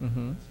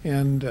 Mm-hmm.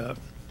 And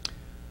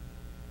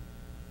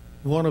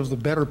one of the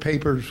better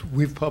papers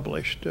we've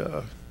published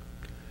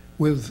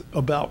with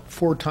about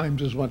 4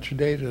 times as much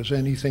data as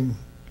anything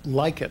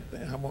like it,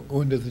 I won't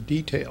go into the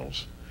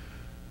details,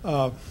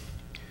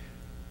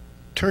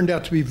 turned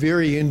out to be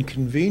very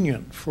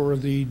inconvenient for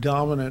the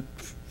dominant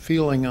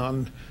feeling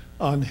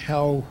on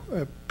how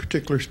a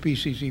particular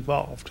species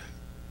evolved.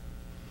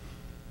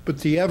 But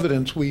the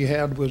evidence we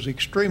had was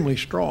extremely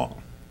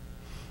strong.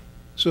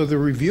 So the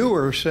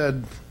reviewer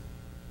said,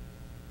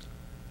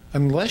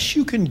 unless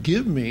you can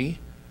give me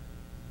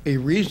a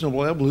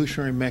reasonable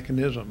evolutionary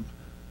mechanism,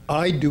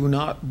 I do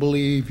not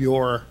believe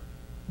your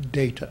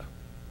data.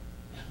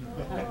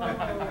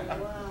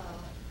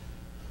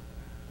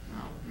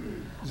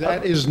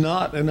 That is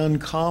not an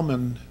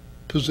uncommon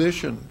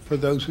position for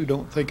those who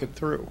don't think it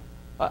through.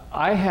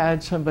 I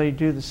had somebody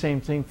do the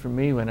same thing for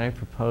me when I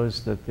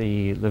proposed that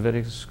the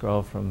Leviticus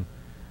scroll from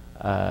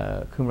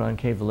Qumran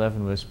Cave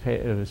 11 was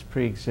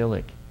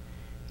pre-exilic.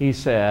 He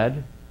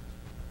said,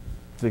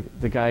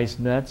 the guy's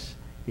nuts.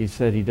 He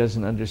said he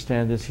doesn't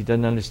understand this, he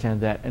doesn't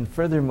understand that. And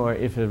furthermore,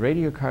 if a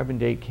radiocarbon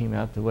date came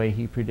out the way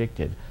he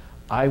predicted,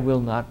 I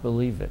will not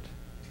believe it.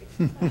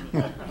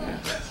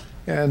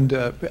 And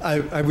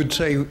I would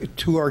say,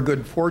 to our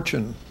good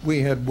fortune, we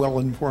had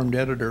well-informed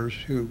editors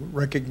who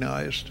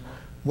recognized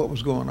what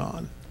was going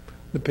on.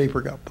 The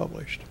paper got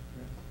published.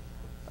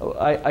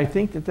 I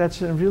think that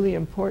that's a really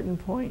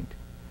important point,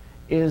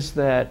 is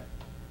that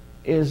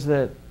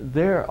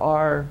there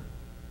are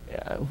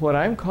what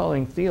I'm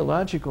calling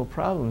theological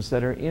problems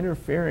that are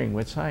interfering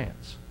with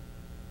science.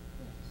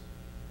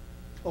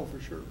 Oh, for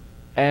sure.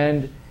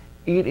 And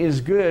it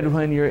is good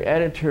when your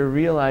editor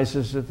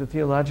realizes that the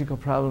theological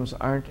problems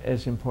aren't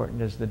as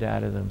important as the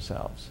data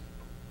themselves.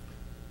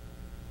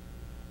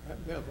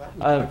 Yeah, that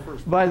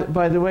was my first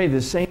by the way,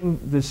 the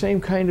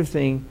same kind of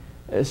thing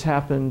has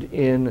happened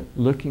in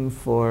looking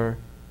for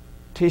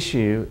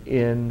tissue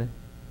in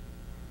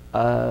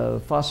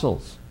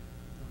fossils.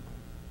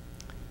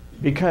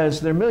 Because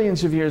they're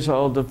millions of years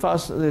old,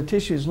 the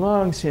tissue's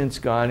long since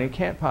gone. It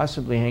can't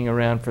possibly hang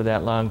around for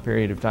that long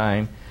period of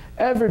time.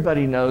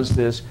 Everybody knows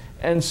this,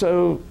 and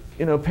so,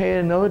 you know,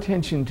 pay no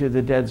attention to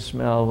the dead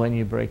smell when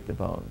you break the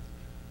bone.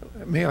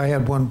 May I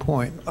add one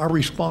point? Our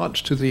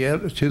response to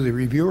the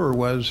reviewer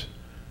was,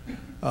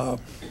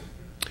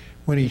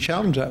 when he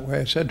challenged that way,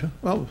 I said,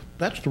 well,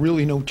 that's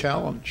really no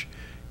challenge.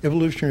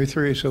 Evolutionary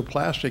theory is so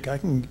plastic, I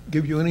can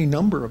give you any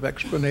number of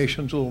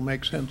explanations that will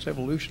make sense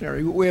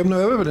evolutionary, but we have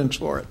no evidence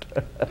for it.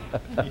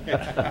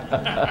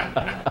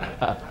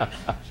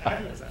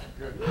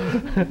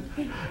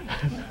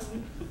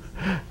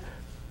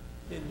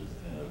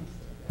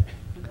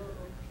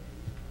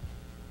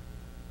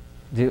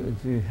 Do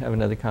you have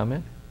another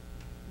comment?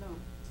 No.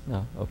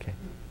 No? Okay.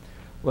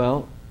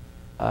 Well,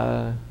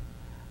 I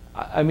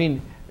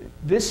mean,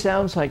 this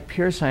sounds like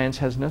pure science,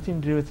 has nothing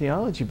to do with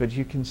theology, but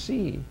you can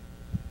see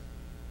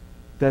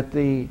that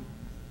the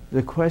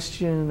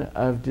question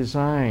of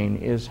design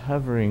is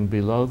hovering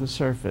below the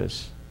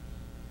surface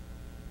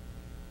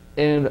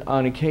and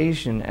on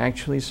occasion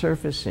actually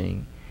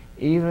surfacing,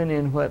 even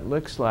in what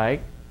looks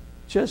like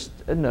just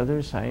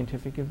another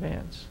scientific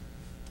advance.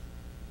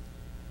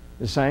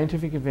 The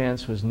scientific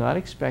advance was not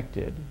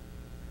expected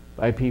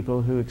by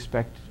people who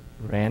expect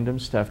random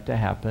stuff to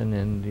happen,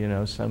 and, you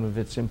know, some of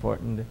it's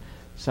important,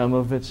 some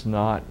of it's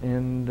not,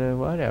 and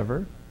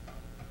whatever.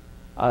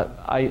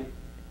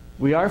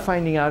 We are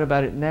finding out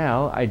about it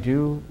now. I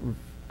do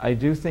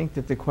think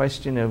that the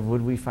question of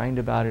would we find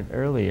about it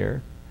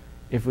earlier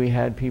if we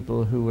had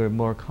people who were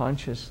more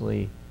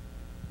consciously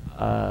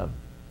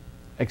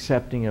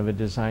accepting of a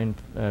design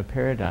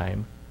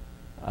paradigm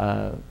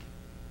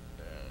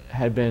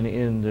had been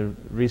in the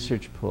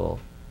research pool.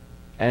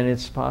 And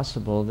it's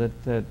possible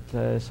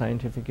that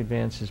scientific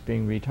advance is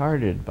being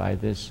retarded by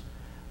this,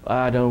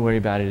 don't worry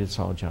about it, it's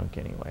all junk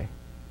anyway.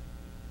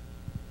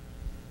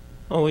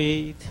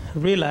 We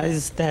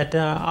realize that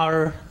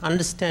our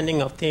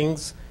understanding of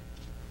things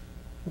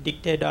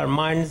dictate our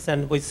minds,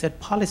 and we set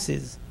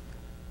policies.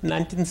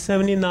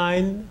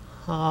 1979,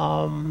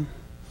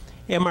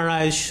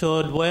 MRI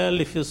showed, well,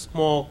 if you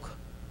smoke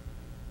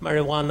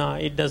marijuana,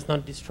 it does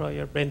not destroy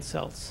your brain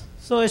cells.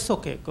 So it's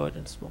okay, go ahead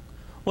and smoke.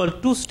 Well,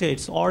 2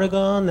 states,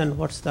 Oregon and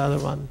what's the other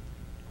one?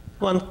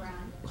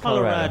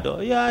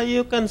 Colorado. Yeah,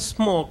 you can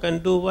smoke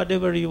and do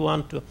whatever you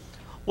want to.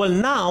 Well,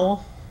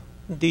 now,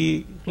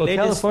 well,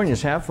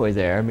 California's halfway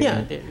there. I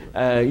mean,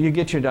 yeah, you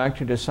get your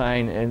doctor to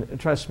sign, and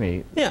trust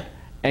me, yeah,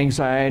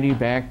 Anxiety,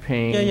 back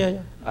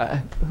pain.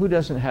 Yeah. Who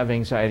doesn't have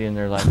anxiety in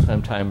their life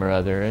sometime or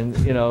other? And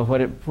you know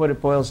what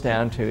it boils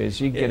down to is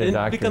you get a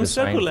doctor to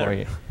sign for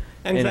you.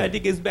 Anxiety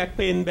gives back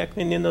pain,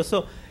 you know.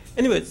 So,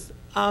 anyways,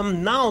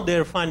 now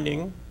they're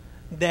finding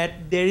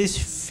that there is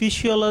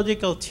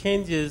physiological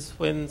changes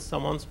when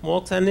someone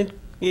smokes, and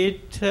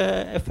it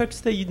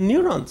affects the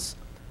neurons.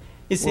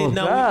 You see,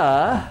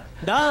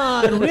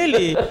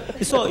 really.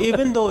 So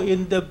even though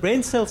the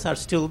brain cells are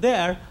still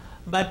there,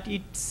 but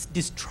it's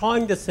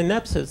destroying the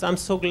synapses. I'm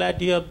so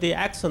glad you have the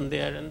axon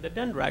there and the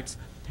dendrites.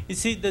 You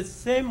see, the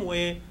same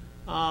way,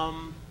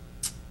 right?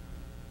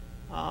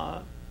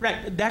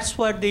 That's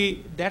where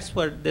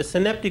the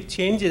synaptic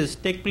changes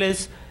take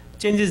place.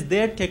 Changes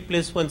there take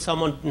place when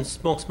someone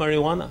smokes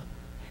marijuana,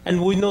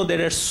 and we know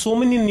there are so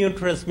many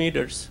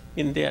neurotransmitters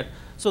in there.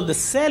 So the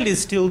cell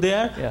is still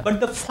there, but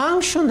the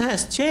function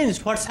has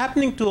changed. What's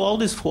happening to all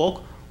these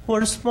folk who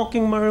are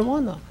smoking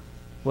marijuana?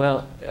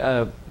 Well,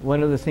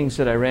 one of the things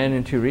that I ran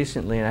into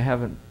recently, and I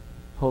haven't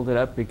pulled it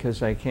up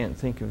because I can't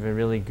think of a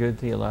really good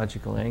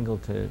theological angle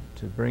to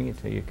bring it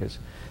to you, because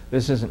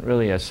this isn't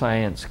really a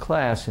science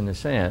class in a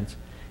sense.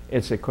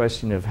 It's a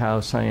question of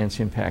how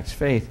science impacts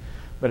faith.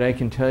 But I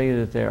can tell you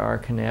that there are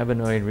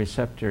cannabinoid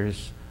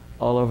receptors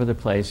all over the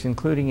place,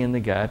 including in the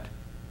gut,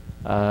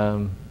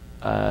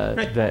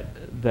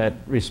 that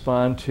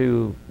respond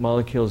to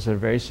molecules that are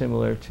very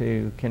similar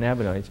to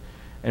cannabinoids.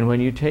 And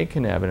when you take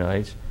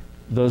cannabinoids,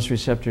 those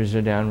receptors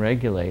are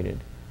downregulated.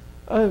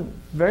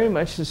 Very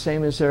much the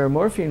same as there are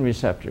morphine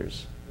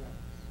receptors.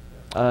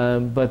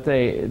 But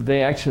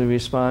they actually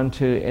respond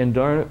to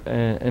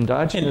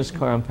endogenous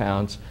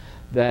compounds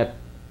that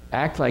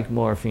act like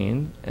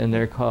morphine, and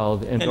they're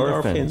called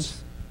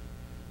endorphins.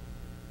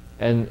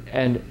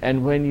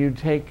 And when you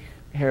take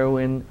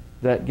heroin,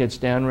 that gets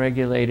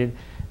downregulated.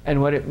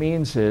 And what it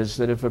means is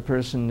that if a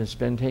person has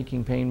been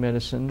taking pain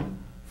medicine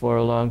for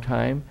a long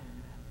time,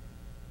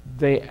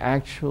 they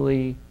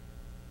actually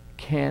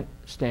can't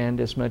stand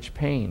as much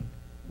pain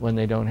when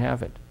they don't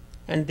have it.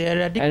 And they're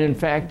addicted. And in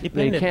fact,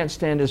 they can't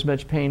stand as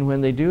much pain when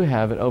they do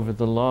have it over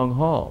the long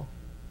haul,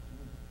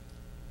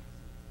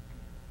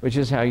 which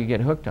is how you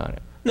get hooked on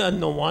it.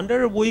 No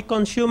wonder we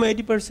consume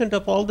 80%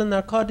 of all the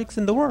narcotics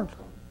in the world.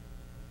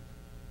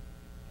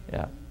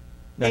 Yeah.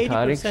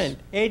 Narcotics? 80%.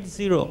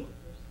 80.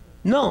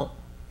 No,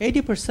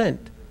 80%.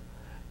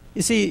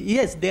 You see,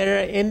 yes,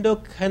 there are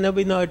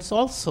endocannabinoids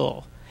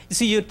also. You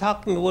see,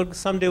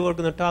 someday we're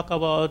going to talk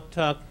about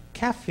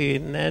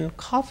caffeine and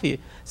coffee.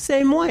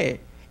 Same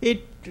way.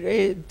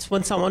 It's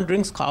when someone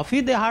drinks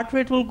coffee, the heart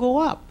rate will go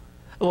up.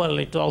 Well,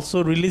 it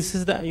also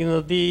releases the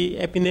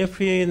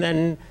epinephrine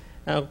and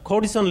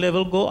cortisol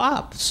level go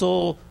up.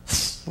 So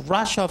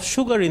rush of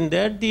sugar in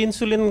there, the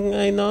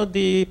insulin,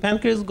 the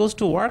pancreas goes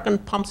to work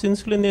and pumps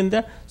insulin in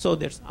there. So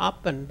there's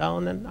up and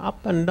down and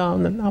up and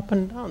down and up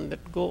and down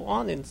that go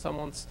on in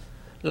someone's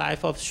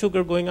life of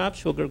sugar going up,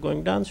 sugar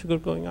going down, sugar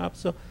going up.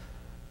 So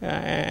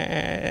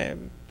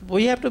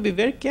we have to be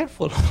very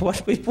careful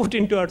what we put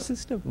into our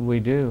system. We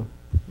do.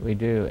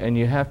 And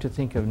you have to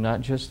think of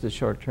not just the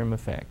short-term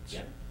effects,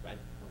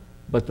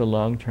 but the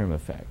long-term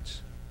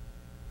effects.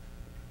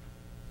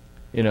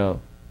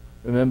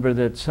 Remember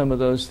that some of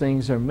those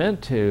things are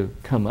meant to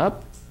come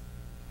up,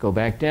 go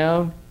back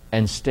down,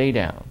 and stay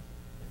down.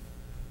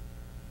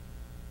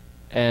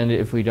 And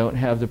if we don't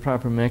have the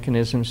proper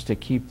mechanisms to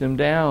keep them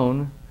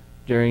down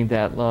during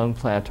that long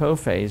plateau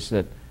phase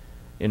that,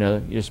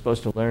 you're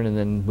supposed to learn and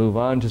then move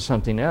on to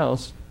something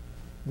else,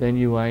 then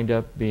you wind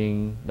up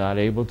being not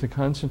able to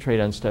concentrate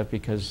on stuff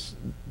because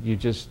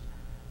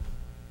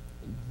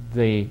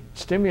the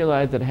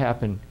stimuli that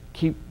happen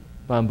keep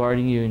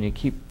bombarding you and you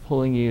keep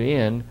pulling you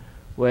in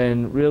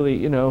when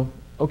really,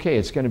 okay,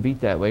 it's going to be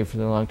that way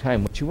for a long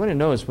time. What you want to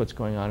know is what's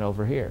going on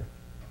over here.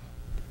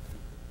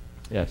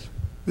 Yes?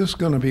 This is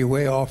going to be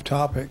way off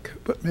topic,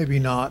 but maybe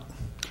not.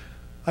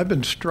 I've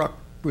been struck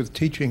with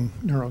teaching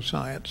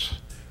neuroscience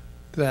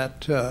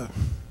that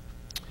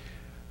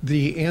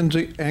the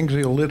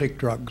anxiolytic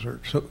drugs, or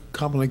so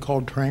commonly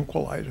called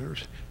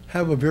tranquilizers,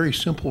 have a very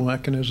simple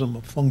mechanism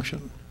of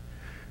function.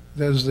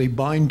 That is, they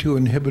bind to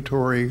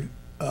inhibitory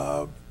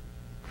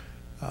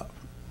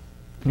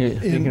You're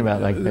thinking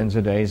about like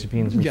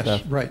benzodiazepines and yes,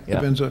 stuff? Yes, right, yeah.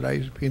 the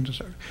benzodiazepines and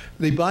stuff.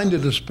 They bind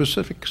at a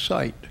specific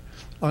site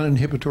on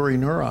inhibitory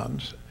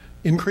neurons,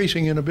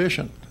 increasing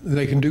inhibition.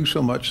 They can do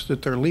so much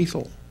that they're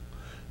lethal.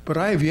 But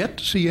I have yet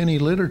to see any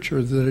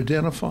literature that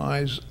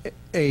identifies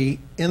a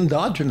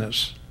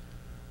endogenous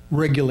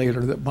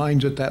regulator that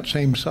binds at that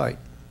same site.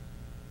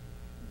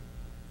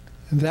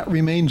 And that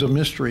remains a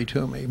mystery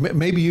to me.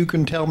 Maybe you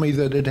can tell me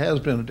that it has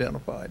been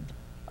identified.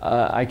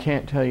 I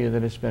can't tell you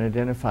that it's been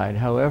identified.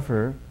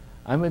 However,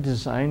 I'm a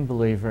design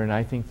believer, and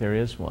I think there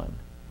is one.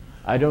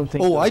 I don't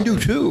think... Oh, I do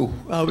too.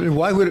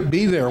 Why would it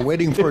be there,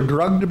 waiting for a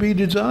drug to be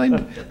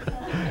designed?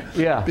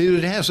 Yeah.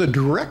 It has a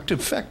direct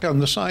effect on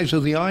the size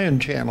of the ion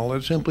channel.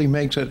 It simply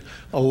makes it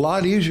a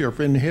lot easier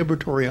for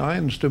inhibitory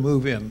ions to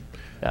move in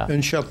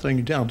and shut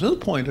things down, to the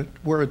point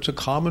where it's a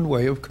common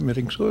way of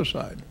committing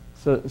suicide.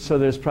 So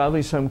there's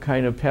probably some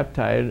kind of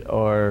peptide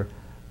or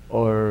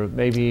or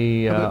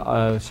maybe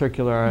a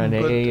circular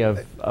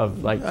RNA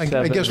of like I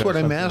 7 guess or what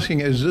I'm something. asking,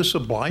 is this a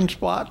blind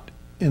spot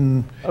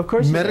in Of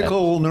course it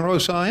medical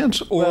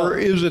neuroscience, or Well-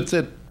 is it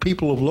that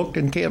people have looked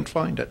and can't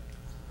find it?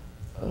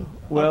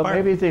 Well, Apart-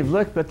 maybe they've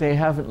looked, but they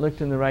haven't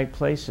looked in the right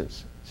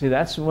places. See,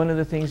 that's one of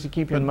the things to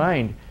keep in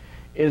mind,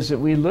 is that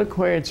we look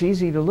where it's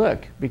easy to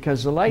look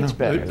because the light's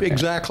better there.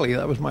 Exactly,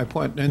 that was my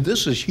point. And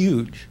this is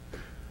huge.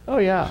 Oh,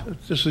 yeah.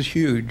 This is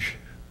huge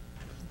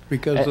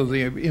because of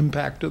the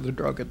impact of the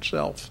drug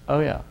itself. Oh,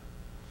 yeah.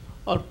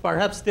 Or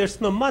perhaps there's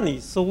no money,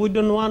 so we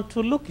don't want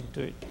to look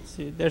into it.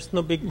 See, there's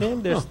no big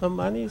name, there's no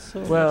money,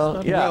 so Well, it's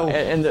not- yeah,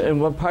 Well- and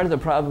what part of the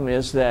problem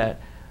is that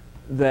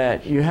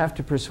you have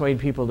to persuade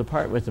people to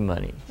part with the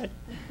money.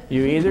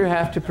 You either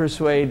have to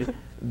persuade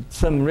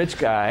some rich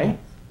guy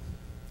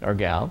or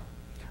gal,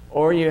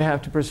 or you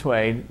have to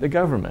persuade the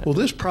government. Well,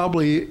 this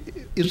probably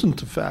isn't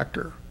the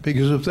factor,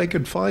 because if they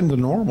could find the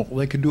normal,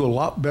 they could do a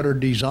lot better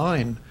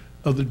design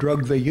of the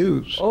drug they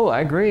use. Oh,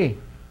 I agree.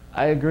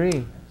 I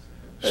agree.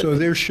 So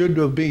there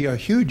should be a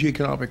huge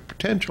economic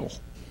potential.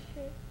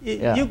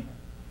 Yeah. You,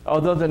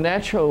 Although the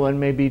natural one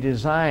may be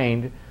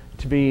designed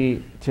to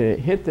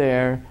hit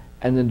there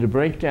and then to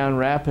break down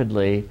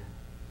rapidly,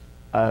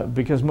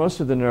 because most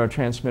of the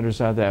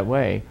neurotransmitters are that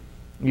way.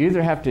 You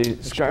either have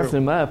to scarf true.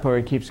 them up or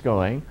it keeps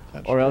going,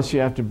 That's or else you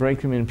have to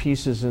break them in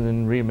pieces and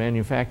then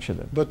remanufacture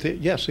them. But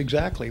yes,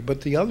 exactly.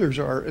 But the others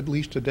are at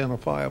least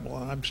identifiable.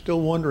 And I'm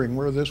still wondering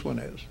where this one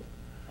is.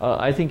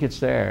 I think it's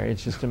there.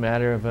 It's just a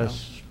matter of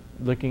us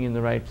looking in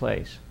the right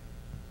place.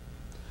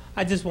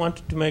 I just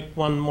wanted to make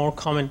one more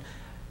comment.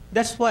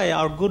 That's why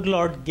our good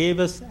Lord gave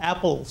us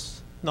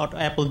apples, not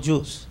apple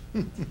juice.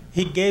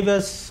 He gave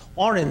us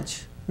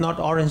orange, not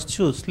orange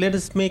juice. Let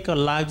us make our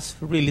lives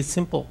really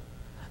simple.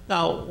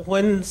 Now,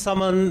 when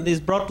someone is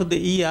brought to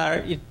the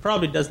ER, it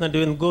probably does not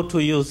even go to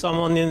you.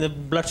 Someone in the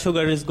blood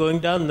sugar is going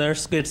down,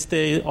 nurse gets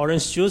the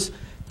orange juice,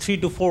 3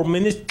 to 4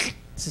 minutes,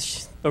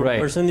 the Right.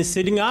 person is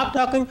sitting up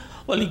talking,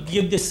 well, you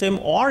give the same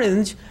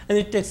orange, and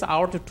it takes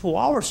hour to 2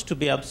 hours to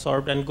be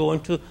absorbed and go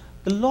into.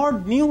 The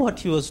Lord knew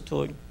what he was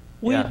doing.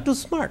 We Yeah. are too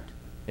smart.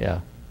 Yeah.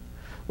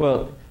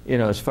 Well,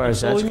 as far as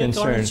So that's we make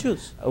orange concerned,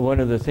 juice. one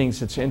of the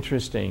things that's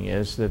interesting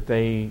is that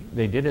they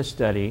did a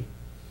study.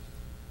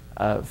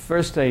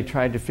 First, they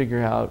tried to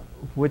figure out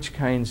which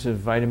kinds of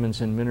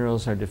vitamins and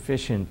minerals are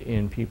deficient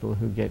in people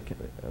who get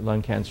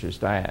lung cancer's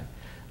diet.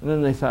 And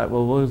then they thought,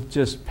 well, we'll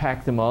just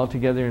pack them all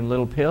together in a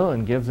little pill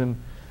and give them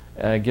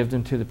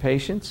to the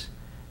patients,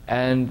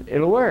 and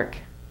it'll work.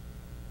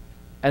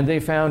 And they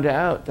found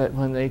out that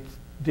when they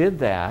did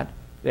that,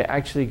 they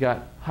actually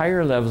got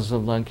higher levels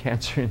of lung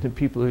cancer in the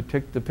people who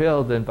took the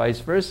pill than vice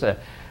versa.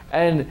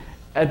 And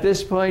at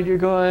this point, you're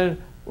going,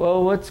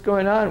 well, what's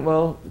going on?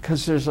 Well,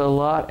 because there's a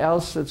lot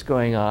else that's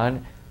going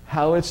on,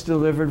 how it's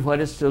delivered, what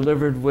it's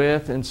delivered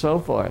with, and so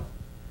forth.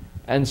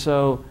 And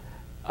so,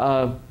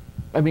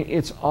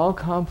 it's all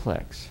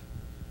complex.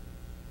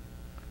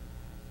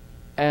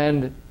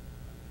 And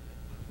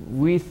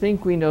we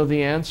think we know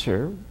the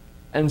answer,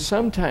 and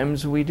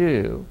sometimes we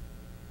do,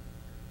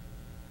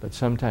 but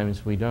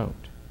sometimes we don't.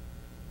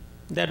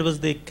 That was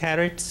the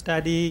carrot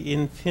study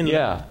in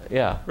Finland.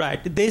 Yeah. Right.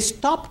 They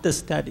stopped the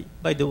study,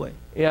 by the way.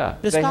 Yeah,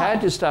 They they had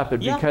stopped. to stop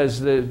it Yeah. because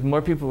the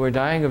more people were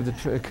dying of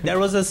the. There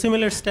was a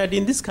similar study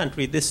in this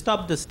country. They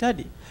stopped the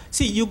study.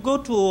 See, you go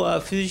to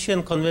a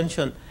physician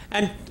convention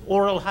and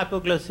oral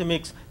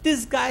hypoglycemics,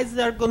 these guys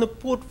are going to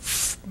put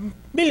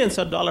millions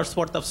of dollars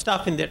worth of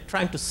stuff in there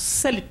trying to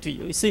sell it to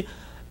you, you see.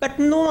 But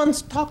no one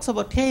talks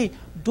about, hey,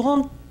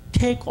 don't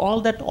take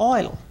all that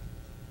oil.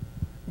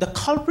 The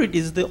culprit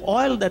is the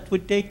oil that we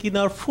take in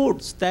our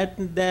foods that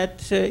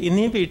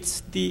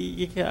inhibits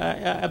the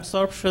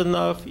absorption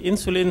of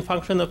insulin,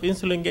 function of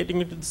insulin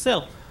getting into the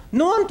cell.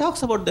 No one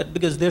talks about that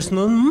because there's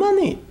no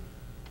money.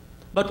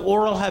 But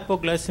oral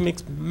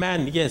hypoglycemics,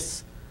 man,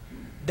 yes,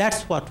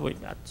 that's what we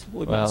got.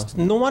 We Well- must.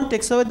 No one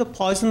takes away the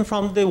poison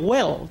from the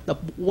well. The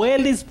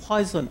well is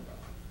poison.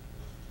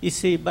 You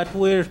see, but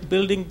we're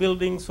building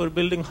buildings, we're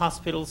building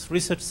hospitals,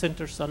 research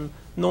centers, and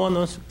no one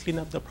wants to clean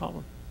up the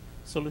problem.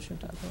 Solution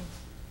to the problem.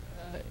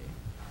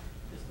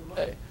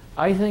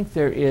 I think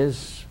there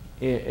is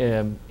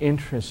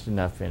interest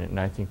enough in it, and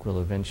I think we'll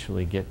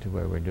eventually get to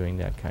where we're doing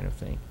that kind of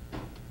thing.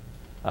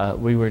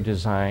 We were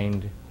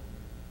designed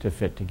to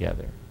fit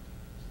together.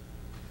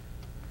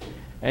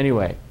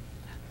 Anyway,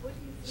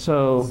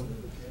 so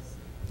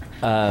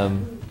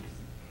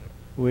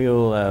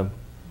we'll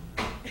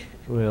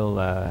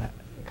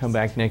come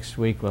back next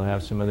week. We'll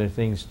have some other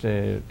things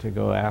to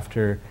go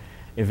after.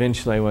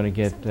 Eventually, I want to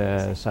get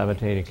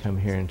Sabate to come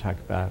here and talk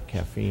about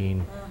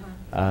caffeine.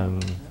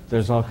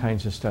 There's all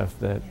kinds of stuff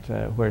that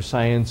where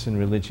science and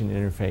religion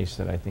interface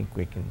that I think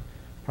we can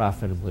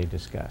profitably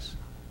discuss.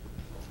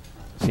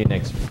 See you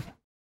next week.